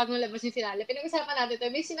before, nung bagong labas yung finale, pinag-usapan natin ito,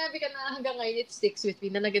 may sinabi ka na hanggang ngayon it sticks with me,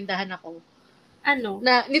 na nagandahan ako. Ano?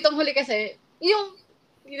 Na nitong huli kasi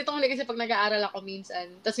pag nag-aaral ako minsan,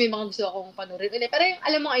 tapos may mga gusto akong panoorin. Pero yung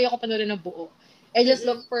alam mo, ayoko panoorin ng buo. I just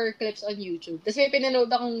look for clips on YouTube. Tapos may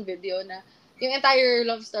pinanood akong video na yung entire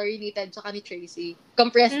love story ni Ted tsaka ni Tracy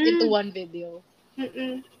compressed into one video.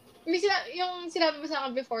 Yung sinabi mo sa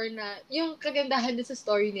akin before na yung kagandahan din sa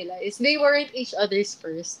story nila is they weren't each other's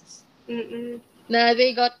firsts. Na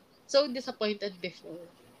they got so disappointed before.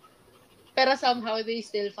 Pero somehow they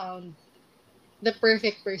still found the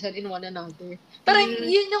perfect person in one another. Parang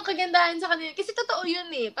yun yung kagandahan sa kanila. Kasi totoo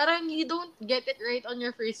yun eh. Parang you don't get it right on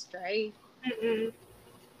your first try.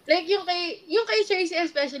 Like, yung kay Tracy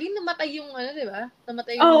especially, namatay yung, di ba?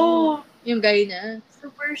 Namatay yung guy niya.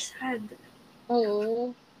 Super sad.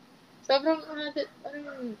 Oo. Sobrang,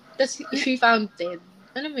 tas she found Ted.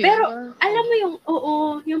 Ano mo yun? Pero, alam mo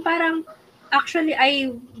yung parang, actually,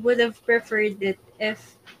 I would have preferred it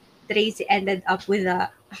if Tracy ended up with a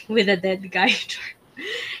dead guy.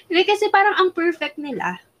 Hindi, kasi parang ang perfect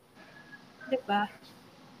nila. Di ba?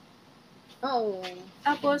 Oo.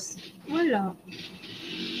 Tapos, wala.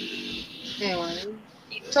 Ewan.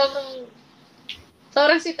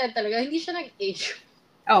 Sobrang si Ted talaga, hindi siya nag-age.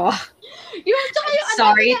 Oo. Tsaka yung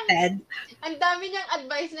sorry, Ted. Ang dami niyang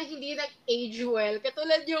advice na hindi nag-age well.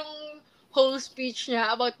 Katulad yung whole speech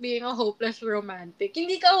niya about being a hopeless romantic.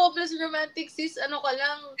 Hindi ka hopeless romantic, sis. Ano ka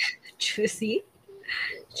lang? Choosy?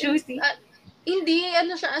 Hindi.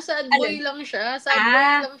 Sad boy lang siya. Sad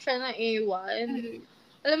boy lang siya na ewan.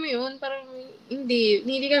 Alam mo yun, parang hindi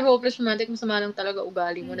ka hopeless romantic, masama lang talaga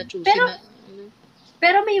ugali mo na choosy na.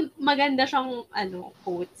 Pero may maganda siyang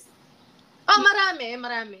quotes.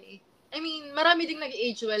 Marami. I mean, marami ding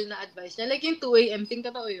nag-age well na advice niya. Like yung 2 a.m. thing,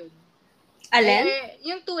 totoo yun. Alin?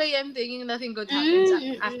 Yung 2 a.m. thing, yung nothing good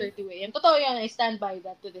happens after 2 a.m. Totoo yan, I stand by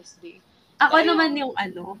that to this day. Ako naman yung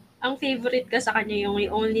ang favorite ko sa kanya yung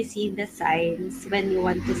you only see the signs when you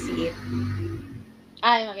want to see it.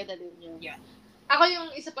 Ay, maganda din yun. Yeah. Ako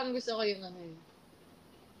yung isa pang gusto ko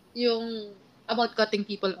yung about cutting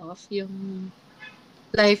people off, yung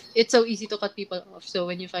life, it's so easy to cut people off.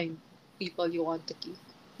 So when you find people you want to keep,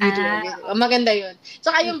 you do it. Maganda yun.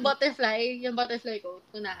 Tsaka yung butterfly quote,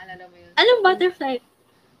 kung naaalala mo yun. Anong butterfly?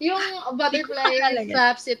 Yung butterfly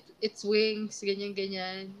flaps its wings,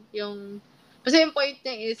 ganyan. Kasi yung point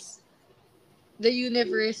niya is, the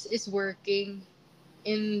universe is working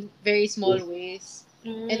in very small ways.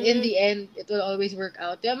 And in the end, it will always work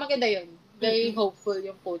out. Kaya maganda yun. Very hopeful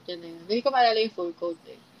yung quote niya na yun. Hindi ko maalala yung full quote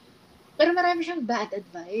eh. Pero marami siyang bad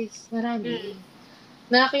advice. Marami.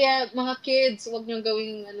 Na kaya, mga kids, huwag niyong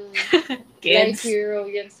gawing, life hero.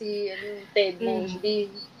 Yan si, Ted Mosby.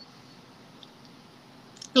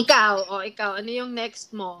 Ikaw, ano yung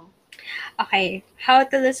next mo? Okay. How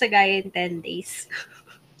to Lose a Guy in 10 Days.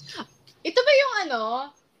 Ito ba yung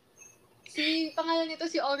pangalan nito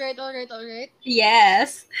si Alright.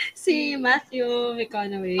 Yes. Si Matthew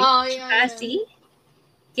McConaughey. Oh, Tsaka yeah. si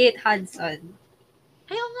Kate Hudson.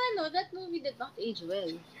 Ayaw nga, no? That movie did not age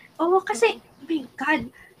well. Oo, kasi, oh my God,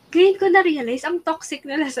 ngayon ko na-realize, ang toxic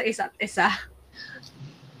nila sa isa't isa.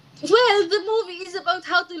 Well, the movie is about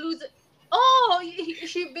how to lose... Oh!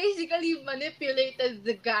 She basically manipulated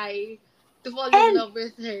the guy to fall in love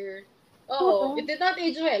with her. Oh, it did not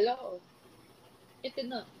age well. Oh. It did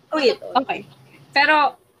not. Wait, okay.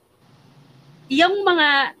 Pero, yung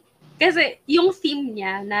mga... Kasi, yung theme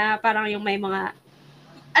niya na parang yung may mga...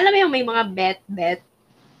 Alam mo yung may mga bet-bet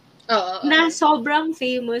na sobrang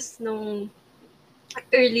famous nung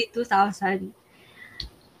early 2000.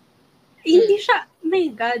 Hindi siya, my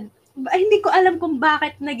God, hindi ko alam kung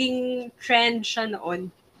bakit naging trend siya noon.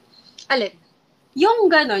 Alin? Yung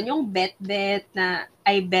ganon, yung bet na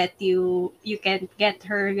I bet you can't get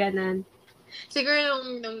her, ganon. Siguro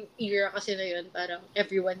nung era kasi na yun, parang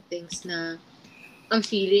everyone thinks na ang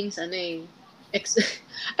feelings, alam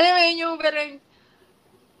mo yun, yung parang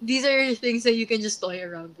these are things that you can just toy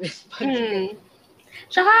around with.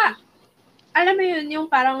 Tsaka, alam mo yun, yung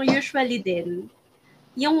parang usually din,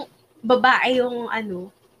 yung babae yung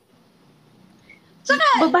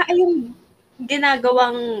babae yung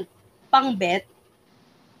ginagawang pang-bet.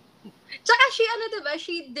 Tsaka diba,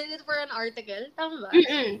 she did it for an article. Tama ba?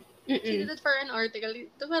 She did it for an article.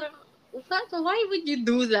 Ito parang, why would you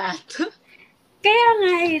do that? Kaya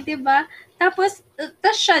nga diba? Tapos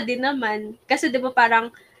siya din naman, kasi diba parang,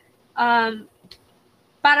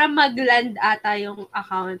 para mag-land ata yung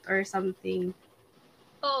account or something.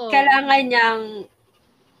 Oo. Kailangan niyang,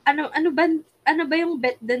 ano ba yung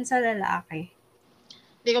bet din sa lalaki?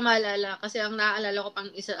 Hindi ko maalala. Kasi ang naaalala ko pang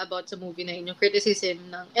isa about sa movie na yun, yung criticism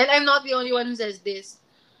ng, and I'm not the only one who says this.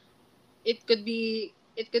 It could be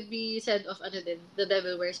said of The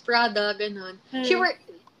Devil Wears Prada, ganon.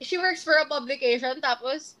 She works for a publication,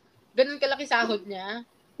 tapos, ganun kalaki sahod niya.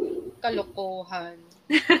 Kalokohan.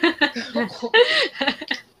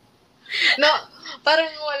 No,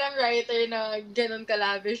 parang walang writer na ganun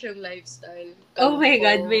kalavish yung lifestyle. Oh my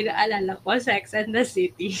God, may naalala ko, Sex and the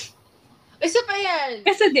City. Isa pa yan.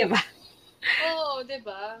 Kasi diba? Oo,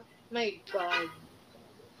 diba? My God.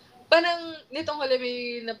 Parang nitong huli may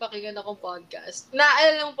napakinggan akong podcast.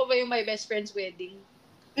 Naalala mo pa ba yung My Best Friend's Wedding?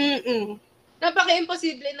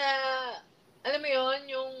 Napaka-imposible na, alam mo yon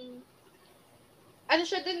yung,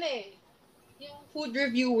 siya din yung food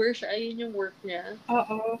reviewer siya, yun yung work niya.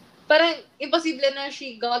 Oo. Parang imposible na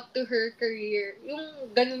she got to her career. Yung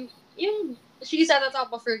ganun, yung she's at the top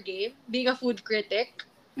of her game, being a food critic.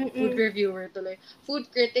 Food reviewer tuloy. Food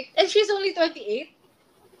critic. And she's only 28.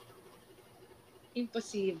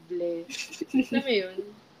 Imposible. Alam mo yun?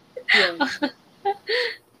 Yun.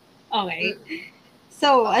 Okay.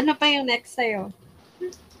 So, ano pa yung next sa'yo?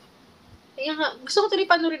 Gusto ko tuloy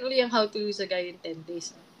panurin uli yung How to Lose a Guy in 10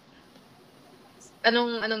 Days.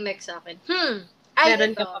 Anong next sa akin?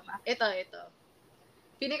 Meron ka pa ba? Ito.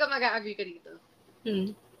 Pili ka mag-agree ka dito.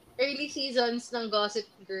 Early seasons ng Gossip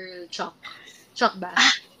Girl, Chuck. Chuck ba?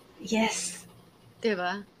 Yes.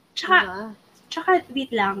 Diba? Tsaka,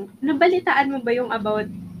 wait lang. Nabalitaan mo ba yung about,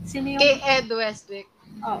 sino yung... Kay Ed Westwick.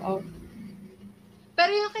 Oo.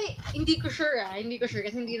 Pero yung hindi ko sure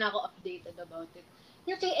kasi hindi na ako updated about it.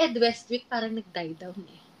 Yung kay Ed Westwick parang nag-die down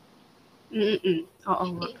Oo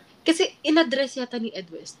nga. Kasi in-address yata ni Ed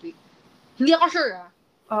Westwick. Hindi ako sure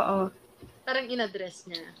Oo. Parang in-address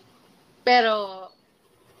niya. Pero,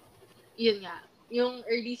 yun nga. Yung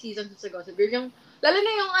early seasons sa Gossip Girl, yung, lalo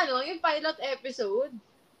na yung pilot episode.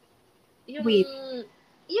 Wait.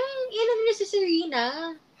 Yung niya si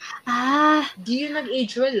Serena. Hindi yung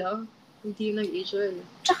nag-age well, Hindi yung nag-age well.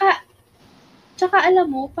 Tsaka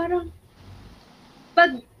alam mo, parang,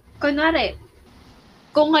 pag, kunwari,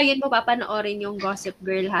 kung ngayon mo papanoorin yung Gossip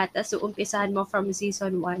Girl tapos uumpisahan mo from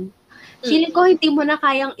season 1, feeling ko hindi mo na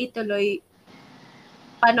kayang ituloy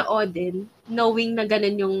panoodin knowing na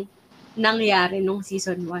ganun yung nangyari nung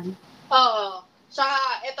season 1. Oo. Saka,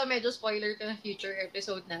 ito medyo spoiler to na future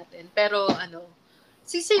episode natin. Pero,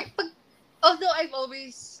 although I've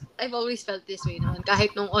always felt this way naman,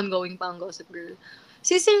 kahit nung ongoing pa ang Gossip Girl.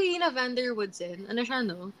 Si Serena van der Woodsen,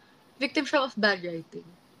 victim siya of bad writing.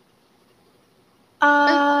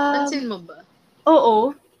 Pansin mo ba?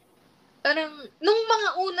 Oo. Parang, nung mga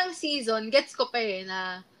unang season, gets ko pa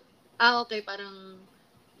na, okay, parang,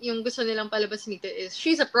 yung gusto nilang palabas nito is,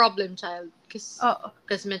 she's a problem child.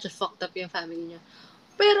 Kasi medyo fucked up yung family niya.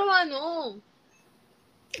 Pero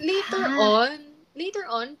later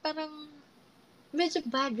on, parang, medyo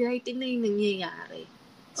bad writing na yung nangyayari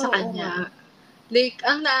sa kanya. Nga. Like,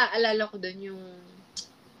 ang naaalala ko dun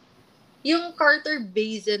yung Carter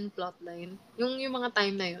Bazin plotline, yung mga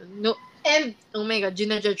time na yun. No, and, oh my God,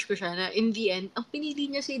 ginajudge ko siya na in the end, ang pinili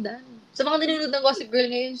niya si Dan. Sa mga nanonood ng Gossip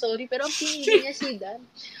Girl ngayon, sorry, pero ang pinili niya si Dan.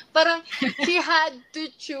 Parang, she had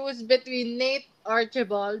to choose between Nate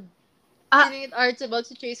Archibald,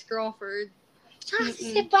 si Chase Crawford, tsaka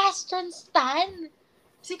si Sebastian Stan,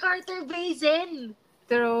 si Carter Bazin.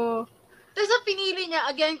 Pero, tapos ang pinili niya,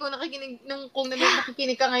 again, kung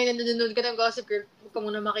nakikinig ka ngayon na nanonood ka ng Gossip Girl, huwag ka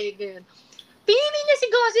muna makinig ngayon. Pinili niya si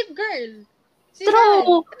Gossip Girl. Si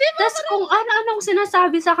true. Diba, tapos kung ano-anong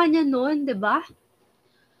sinasabi sa kanya noon, di ba?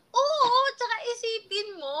 Oo, tsaka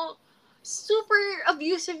isipin mo, super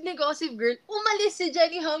abusive ni Gossip Girl, umalis si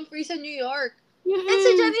Jenny Humphrey sa New York. And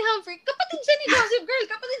si Jenny Humphrey, kapatid siya ni Gossip Girl,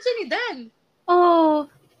 kapatid siya ni Dan. Oh.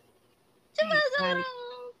 Diba,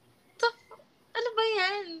 ano ba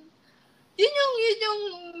yan? Yun yung,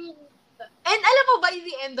 and alam mo, by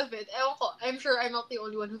the end of it, ewan ko, I'm sure I'm not the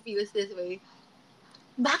only one who feels this way.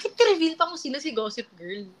 Bakit ka-reveal pa kung sino si Gossip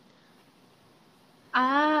Girl?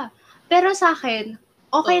 Pero sa akin,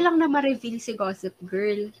 okay lang na ma-reveal si Gossip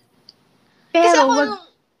Girl. Pero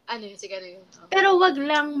sige na yun. Pero wag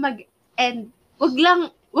lang mag-end,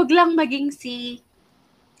 wag lang maging si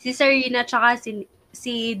Serena tsaka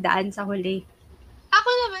si Dan sa huli. Ako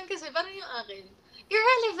naman kasi, parang yung akin,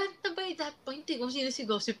 irrelevant na by that point kung sino si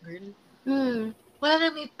Gossip Girl. Wala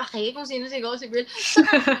na may pake kung sino si Gossip Girl.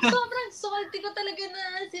 Sobrang salty ko talaga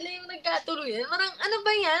na sila yung nagkatuluyan. Parang, ano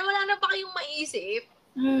ba yan? Wala na pa kayong maisip.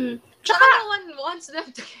 Tsaka, no one wants them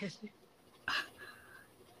together.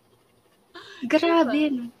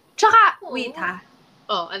 Grabe. Tsaka, wait ha.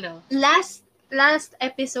 Ano? Last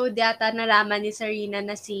episode yata nalaman ni Serena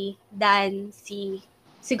na si Dan, si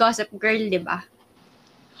Gossip Girl, di ba?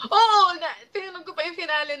 Oo, tinanong ko pa yung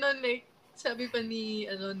finale nun, like, sabi pa ni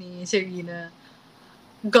Serena,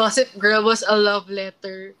 Gossip Girl was a love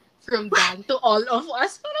letter from Dan to all of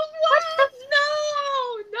us. Parang, what? No!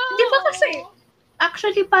 Di ba kasi,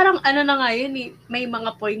 actually, parang ano na nga yun, may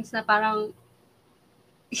mga points na parang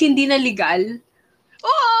hindi na legal.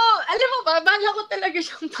 Oo! Alam mo ba, bala ko talaga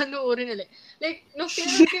siyang panoorin ulit. Like, nung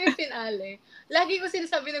finale, lagi ko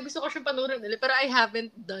sinasabi na gusto ko siyang panoorin ulit, pero I haven't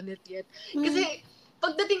done it yet. Kasi,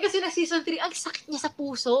 pagdating kasi na season 3, ang sakit niya sa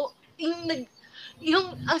puso.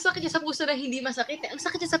 Ang sakit niya sa puso na hindi masakit. Ang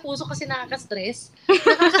sakit niya sa puso kasi nakaka-stress.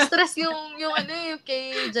 Nakaka-stress yung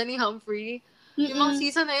kay Jenny Humphrey. Yung mga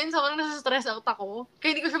season na yun, sobrang nasa-stress out ako.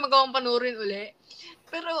 Kaya hindi ko siya magawang panoorin uli.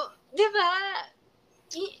 Pero, di ba?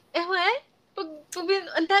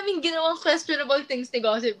 Ang daming ginawang questionable things ni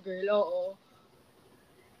Gossip Girl, oo.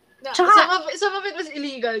 Some of it was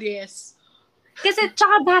illegal, yes. Kasi,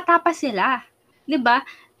 tsaka bata pa sila. Diba?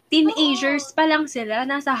 Teenagers pa lang sila.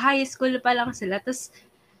 Nasa high school pa lang sila. Tapos,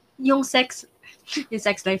 yung sex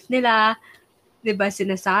life nila, diba,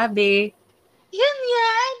 sinasabi. Yun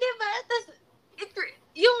yan, diba? Tapos,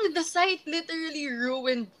 the site literally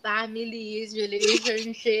ruined families,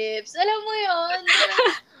 relationships. Alam mo yun?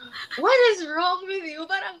 What is wrong with you?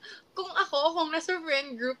 Parang, kung nasa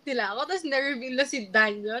friend group nila ako, tapos na-reveal na si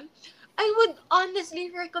Dan yun, I would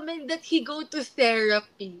honestly recommend that he go to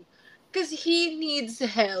therapy. Because he needs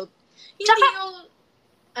help.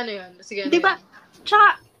 Hindi yung, sige. Diba?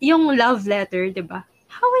 Tsaka, yung love letter, diba?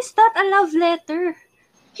 How is that a love letter?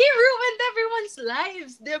 He ruined everyone's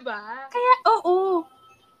lives, diba? Kaya, oo.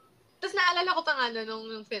 Tapos naalala ko pa nga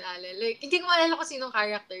nung finale. Like, hindi ko maalala ko sinong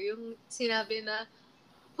character. Yung sinabi na,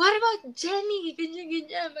 what about Jenny?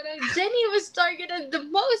 Ganyan. Parang, Jenny was targeted the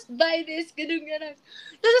most by this. Ganun.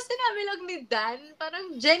 Tapos sinabi lang ni Dan,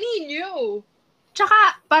 parang, Jenny knew.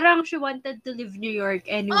 Tsaka, parang she wanted to leave New York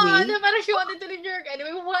anyway. Parang she wanted to leave New York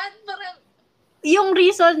anyway. What? Parang, yung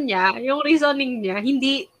reasoning niya,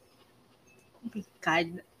 hindi, oh my God.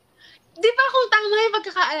 Di ba kung tama yung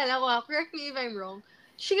pagkakaalala ko, correct me if I'm wrong,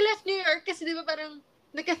 she left New York kasi di ba parang,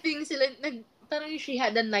 nagka-thing sila, parang she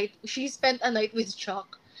spent a night with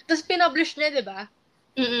Chuck. Tapos pinublish niya, di ba?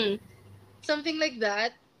 Something like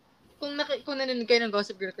that. Kung nanonood kayo ng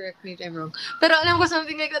Gossip Girl, correct me if I'm wrong. Pero alam ko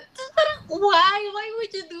something like that. Parang, why? Why would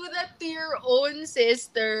you do that to your own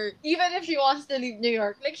sister? Even if she wants to leave New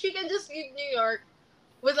York. Like, she can just leave New York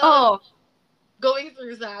without going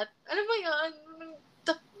through that. Ano ba yun?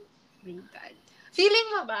 Oh my God. Feeling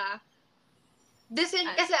mo ba? Kasi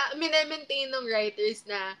minemaintain ng writers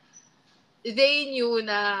na they knew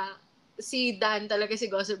na si Dan talaga si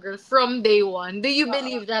Gossip Girl from day one. Do you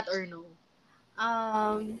believe that or no?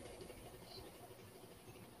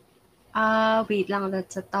 Wait lang,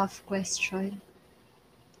 that's a tough question.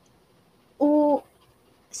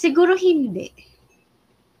 Siguro hindi.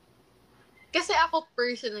 Kasi ako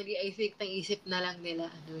personally, I think naisip na lang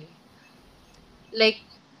nila, like,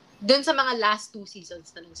 dun sa mga last 2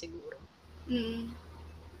 seasons na lang siguro.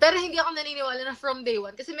 Pero hindi ako naniniwala na from day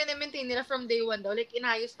one. Kasi maintain nila from day one daw. Like,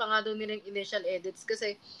 inayos pa nga daw nila yung initial edits.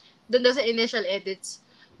 Kasi, dun daw sa initial edits,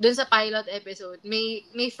 dun sa pilot episode, may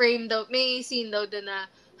frame daw, may scene daw dun na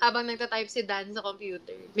habang nagtatype si Dan sa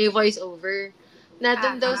computer, may voice over. Na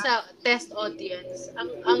dun daw sa test audience,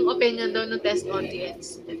 ang opinion daw ng test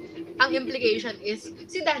audience, ang implication is,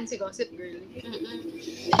 si Dan si Gossip Girl.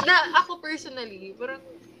 Na ako personally, parang,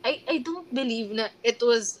 I don't believe na it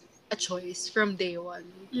was a choice from day one.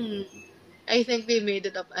 I think they made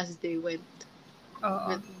it up as they went.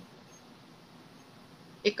 Oo.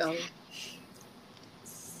 Ikaw?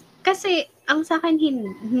 Kasi, ang sa akin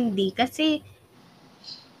hindi. Kasi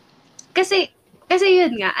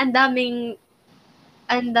yun nga, ang daming,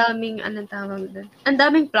 anong tawag doon? Ang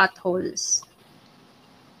daming plot holes.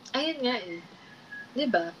 Ayun nga eh.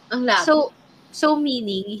 Diba? Ang labo. So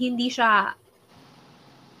meaning, hindi siya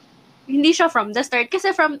from the start.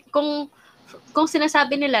 Kasi kung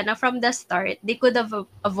sinasabi nila na from the start, they could have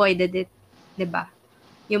avoided it. Diba?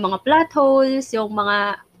 Yung mga plot holes, yung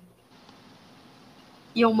mga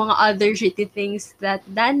other shitty things that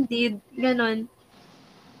Dan did, ganon.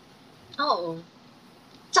 Oo.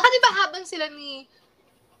 Tsaka diba habang sila ni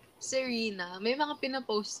Serena, may mga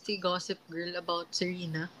pinapost si Gossip Girl about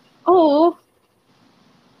Serena. Oo.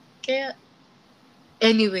 Kaya,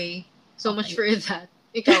 anyway, so much for that.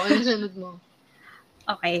 Ikaw, ano sunod mo?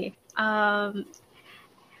 Okay.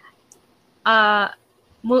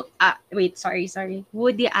 Wait, sorry.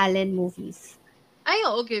 Woody Allen movies. Ay,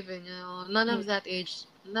 oo, given. None of that aged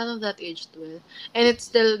well. And it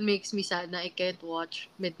still makes me sad na I can't watch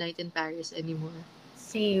Midnight in Paris anymore.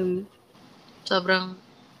 Same. Sobrang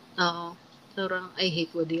I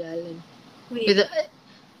hate Woody Allen. Wait.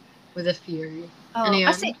 With a fury. Ano yun?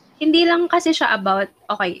 Kasi, hindi lang kasi siya about,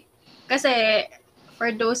 okay, kasi,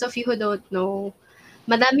 for those of you who don't know,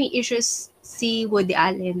 madaming issues si Woody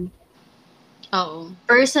Allen. Oo.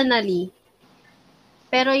 Personally.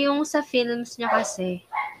 Pero yung sa films niya kasi,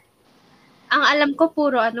 ang alam ko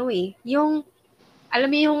puro yung, alam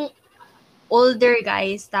mo yung older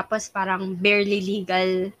guys, tapos parang barely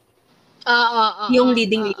legal yung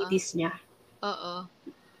leading ladies niya. Oo.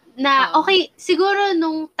 Na, okay, siguro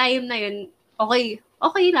nung time na yun, okay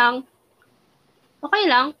lang,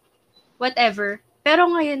 whatever. Pero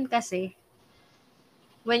ngayon kasi,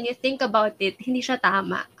 when you think about it, hindi siya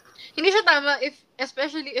tama. Hindi siya tama,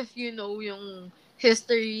 especially if you know yung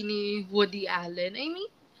history ni Woody Allen. I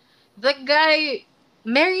mean, the guy,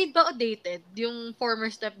 married ba o dated yung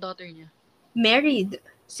former stepdaughter niya? Married.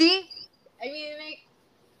 See? I mean, like,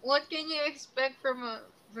 what can you expect from a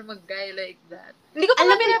guy like that? Hindi ko pa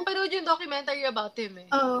pinapanood yung documentary about him eh.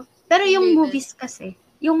 Pero yung movies kasi,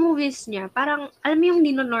 yung movies niya, parang, alam mo yung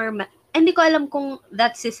nino-normal, hindi ko alam kung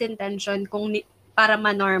that's his intention, para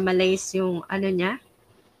ma-normalize yung niya,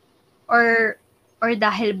 or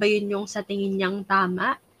dahil ba yun yung sa tingin niyang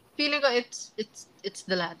tama? Feeling ko it's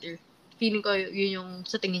the latter. Feeling ko yun yung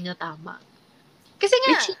sa tingin niya tama. Kasi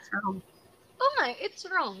nga, which is wrong. Oo nga, it's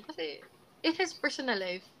wrong. Kasi in his personal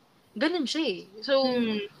life, ganun siya eh. So,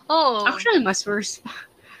 Actually, mas worse pa.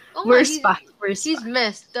 Worse pa. He's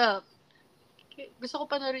messed up. Gusto ko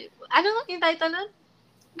pa na rin. Ano yung title nun?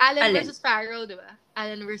 Allen versus Farrow, di ba?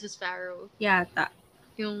 Allen versus Farrow. Yata.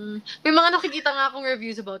 May mga nakikita nga akong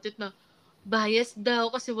reviews about it na biased daw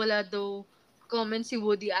kasi wala daw comment si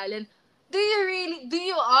Woody Allen. Do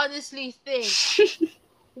you honestly think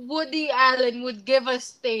Woody Allen would give a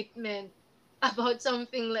statement about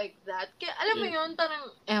something like that? Kaya alam mo yun, parang,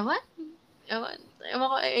 ewan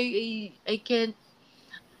ko,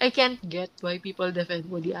 I can't get why people defend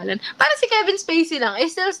Woody Allen. Para si Kevin Spacey lang. I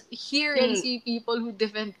still hear and see people who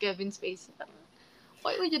defend Kevin Spacey.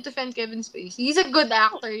 Why would you defend Kevin Spacey? He's a good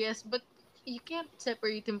actor, yes, but you can't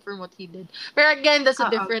separate him from what he did. But again, that's a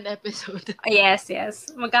different episode. Yes.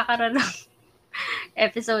 Magkakaroon ng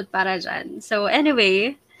episode para dyan. So,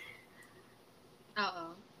 anyway.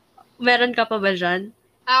 Meron ka pa ba dyan?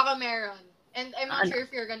 Ako meron. And I'm not sure if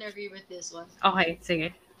you're gonna agree with this one. Okay,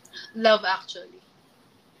 sige. Love Actually.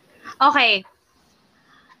 Okay.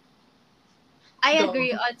 I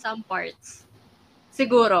agree on some parts.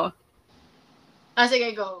 Siguro.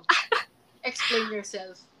 Sige, go. Explain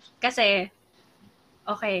yourself. Kasi,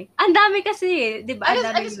 okay. Ang dami kasi, di ba?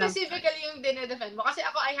 Ano specifically yung dinedefend mo? Kasi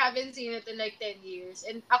ako, I haven't seen it in like 10 years.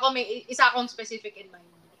 And ako, may isa akong specific in mind.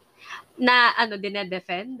 Na,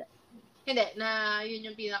 dinedefend? Hindi, na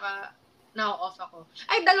yun yung pinaka, na-off ako.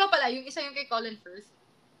 Ay, dalawa pala. Yung isa yung kay Colin Firth.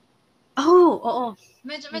 Oo.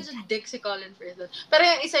 Medyo dick si Colin Firth. Pero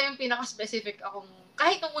yung isa yung pinaka-specific akong,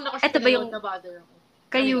 kahit nung una ko siya Ito ba yung na bother ako.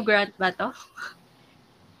 kay Hugh Grant ba to?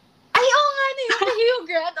 Ay, oo nga na yung kay Hugh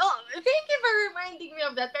Grant. Oh, thank you for reminding me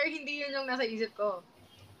of that. Pero hindi yun yung nasa isip ko.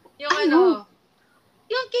 Yung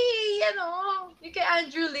yung kay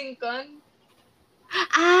Andrew Lincoln.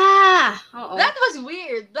 Oo. That was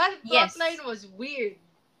weird. That plotline was weird.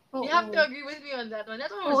 Oo. You have to agree with me on that one.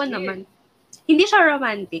 That one was weird. Naman. Hindi siya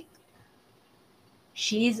romantic.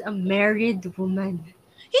 She's a married woman.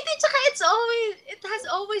 Hindi, tsaka it has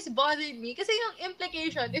always bothered me. Kasi yung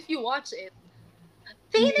implication, if you watch it,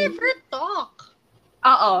 they never talk.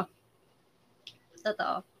 Oo.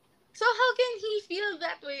 Totoo. So how can he feel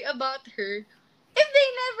that way about her if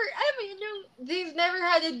they've never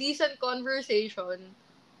had a decent conversation?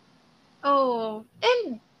 Oh.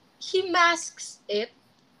 And he masks it.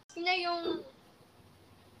 Niya yung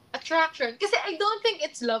attraction. Kasi I don't think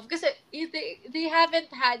it's love. Kasi they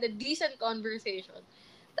haven't had a decent conversation.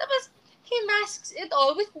 Tapos, he masks it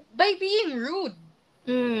all by being rude.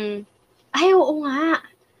 Ay, oo nga.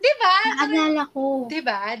 Diba? Naalala ko.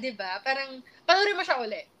 Diba? Parang, panoorin mo siya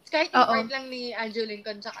ulit. Kahit yung part lang ni Andrew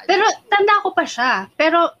Lincoln tsaka. Pero, tanda ko pa siya.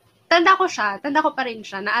 Pero, tanda ko pa rin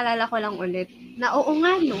siya. Naalala ko lang ulit. Na oo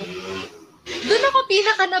nga, no? Doon ako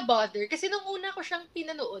pinaka na-bother. Kasi nung una ko siyang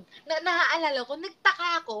pinanood, naaalala ko,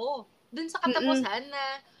 nagtaka ako. Doon sa katapusan na,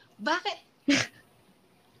 bakit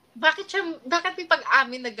may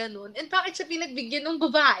pag-amin na ganun? And bakit siya pinagbigyan ng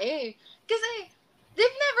babae? Kasi,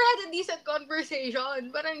 they've never had a decent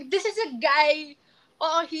conversation. Parang, this is a guy,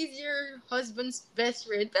 he's your husband's best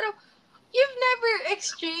friend. Pero, you've never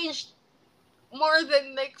exchanged more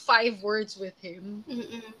than 5 words with him.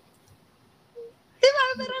 Diba?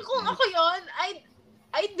 Parang kung ako yun,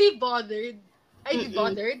 I'd be bothered.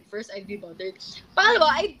 First, I'd be bothered.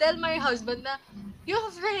 Pangalawa, I'd tell my husband na,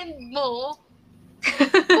 yung friend mo,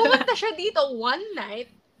 pumunta siya dito one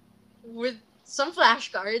night with some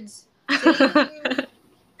flashcards saying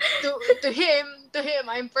to him,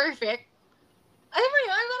 I'm perfect. Alam mo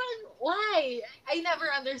yun? Parang, why? I never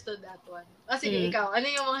understood that one. Sige, ikaw, ano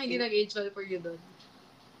yung mga hindi nag-age well for you doon?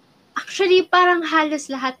 Actually, parang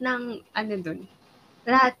halos lahat ng,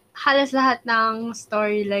 halos lahat ng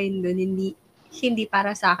storyline doon, hindi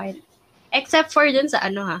para sa akin. Except for dun sa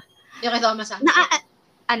yung kay Thomas Sangster.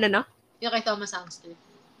 Yung kay Thomas Sangster.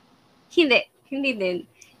 Hindi din.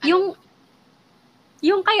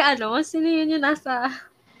 Yung kay sino yun yung nasa,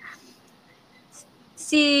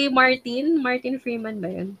 si Martin Freeman ba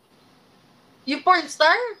yun? Yung porn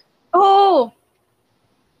star? Oo!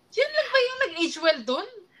 Yun lang ba yung nag-age well dun?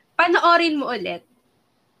 Panoorin mo ulit.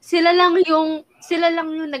 Sila lang yung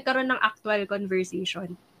nagkaroon ng actual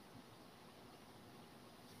conversation.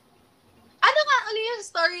 Ano nga ulit yung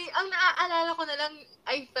story? Ang naaalala ko na lang,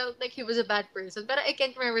 I felt like he was a bad person. Pero I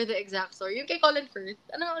can't remember the exact story. Yung kay Colin Firth.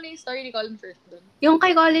 Ano nga ulit yung story ni Colin Firth dun? Yung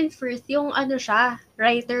kay Colin Firth, yung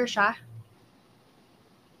writer siya.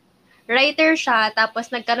 Tapos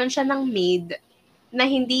nagkaroon siya ng maid na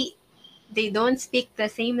they don't speak the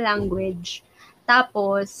same language.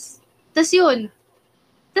 Tapos yun.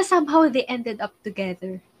 Tapos somehow they ended up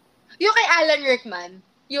together. Yung kay Alan Rickman,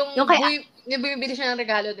 yung bumibili siya ng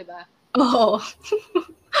regalo, di ba? Oo.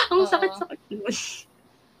 Ang sakit-sakit nun.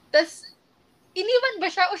 Tapos, iniwan ba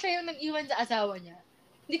siya o siya yung nag-iwan sa asawa niya?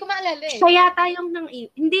 Hindi ko maalala eh. Siya yata yung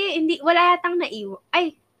hindi, wala yatang naiwan.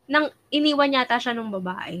 Iniwan yata siya ng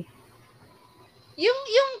babae.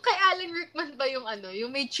 Yung kay Alan Rickman ba yung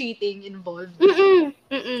yung may cheating involved?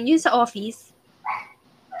 Yung sa office.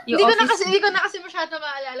 Hindi ko na kasi masyado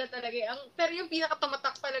maalala talaga. Pero yung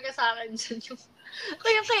pinaka-tumatak talaga sa akin dyan yung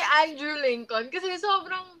kay Andrew Lincoln. Kasi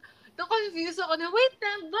sobrang na-confuse ako na, wait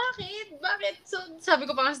lang, bakit? So, sabi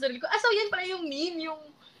ko pa nga sa sarili ko, so yan pala yung meme, yung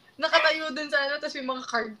nakatayo dun sa tapos may mga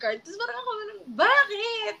card. Tapos parang ako,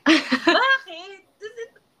 bakit? Tapos,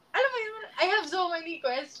 alam mo yun, I have so many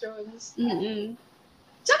questions.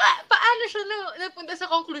 Tsaka, paano siya napunta sa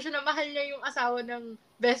conclusion na mahal niya yung asawa ng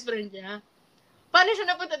best friend niya? Paano siya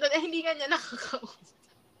napunta doon? Hindi nga niya nakakausap.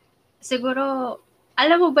 Siguro,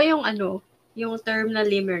 alam mo ba yung yung term na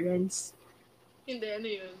limerence? Hindi, ano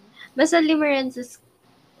yun? Basta limerence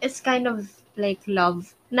is kind of like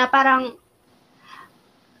love. Na parang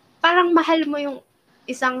mahal mo yung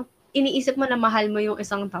iniisip mo na mahal mo yung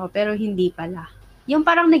isang tao, pero hindi pala. Yung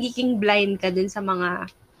parang nagiging blind ka dun sa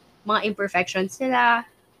mga imperfections nila.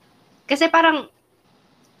 Kasi parang,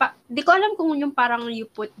 di ko alam kung yung parang you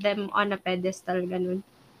put them on a pedestal, ganun.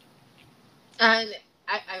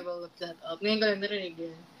 I will look that up. Ngayon ko lang narinig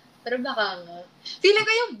yun. Pero baka nga. Feeling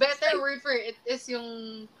ko yung better word for it is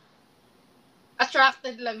yung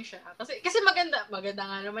attracted lang siya. Kasi maganda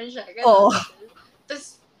nga naman siya. Oo.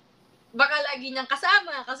 Tapos, baka lagi niyang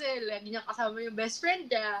kasama kasi lagi niyang kasama yung best friend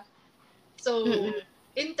niya. So,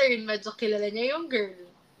 in turn, medyo kilala niya yung girl.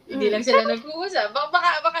 Hindi lang sila nag-uusap.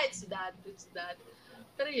 Baka it's that.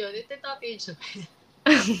 Pero yun, it did not age well.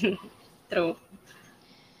 True.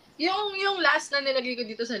 Yung last na nilagay ko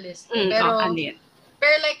dito sa list.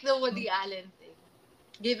 Pero like the Woody Allen thing.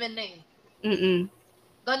 Given na eh.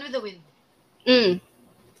 Gone with the Wind.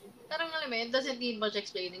 Parang alam mo, it doesn't need much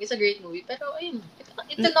explaining. It's a great movie. Pero ayun,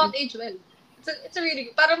 it did not age well. It's a really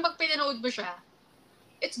good. Parang pag pinanood mo siya,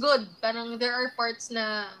 it's good. Parang there are parts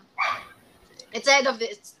na it's ahead of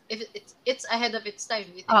it's ahead of its time.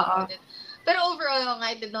 You think about it. Pero overall,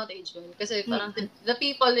 it did not age well. Kasi parang the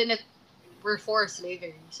people in it were forced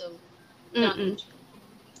slavery. So, not age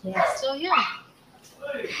well. Yes. So, yeah.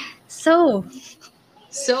 So,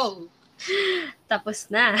 tapos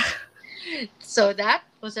na. So, that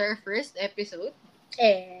was our first episode.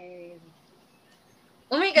 And,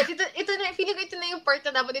 oh my God, ito na, feeling ko ito na yung part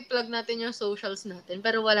na dapat i-plug natin yung socials natin,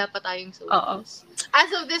 pero wala pa tayong socials.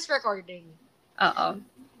 As of this recording. As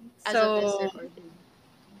of this recording.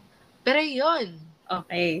 Pero yun.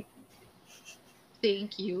 Okay.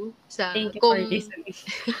 Thank you. Thank you for listening.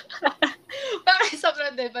 Bakit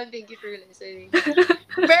sobrang depan, thank you for listening.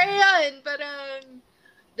 Pero yun, parang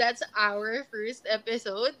that's our first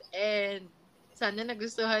episode and sana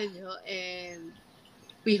nagustuhan nyo and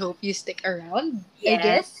we hope you stick around, I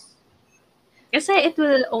guess. Kasi it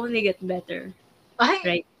will only get better.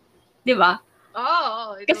 Right? Di ba?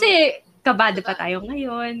 Oo. Kasi kabado pa tayo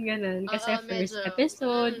ngayon, ganun. Kasi first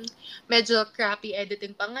episode. Medyo crappy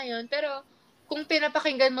editing pa ngayon. Pero kung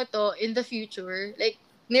pinapakinggan mo to in the future, like,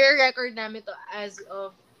 nire-record namin to as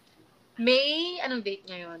of May, anong date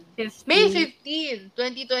ngayon? 15. May 15,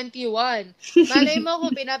 2021. Malay mo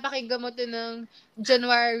kung pinapakinggan mo to ng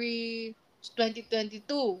January 2022.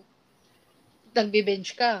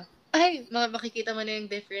 Nagbe-binge ka. Ay, makikita mo na yung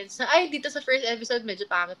difference. Ay, dito sa first episode, medyo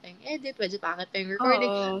pangit pa yung edit, medyo pangit pa yung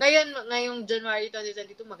recording. Ngayong January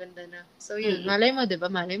 2022, maganda na. So, yun. Malay mo,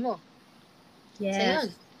 diba? Malay mo.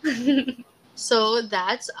 Yes. So,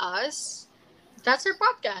 that's us. That's our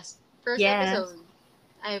podcast. First episode.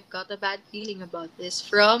 I've got a bad feeling about this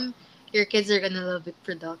from Your Kids Are Gonna Love It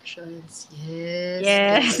Productions.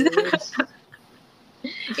 Yes.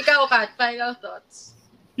 Ikaw, Kat, final thoughts.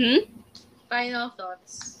 Final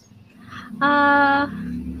thoughts.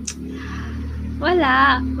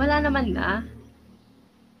 Wala naman na.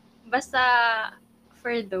 Basta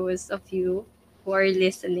for those of you who are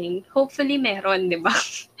listening, hopefully meron, di ba?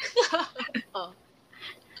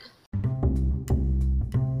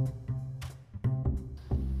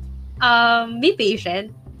 Be patient.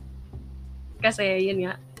 Kasi, yun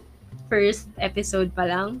nga, first episode pa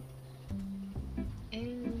lang.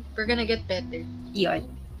 And we're gonna get better. Yun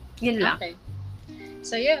lang. Okay.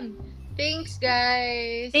 So, yun. Thanks,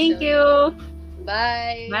 guys. Thank you.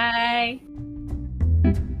 Bye. Bye.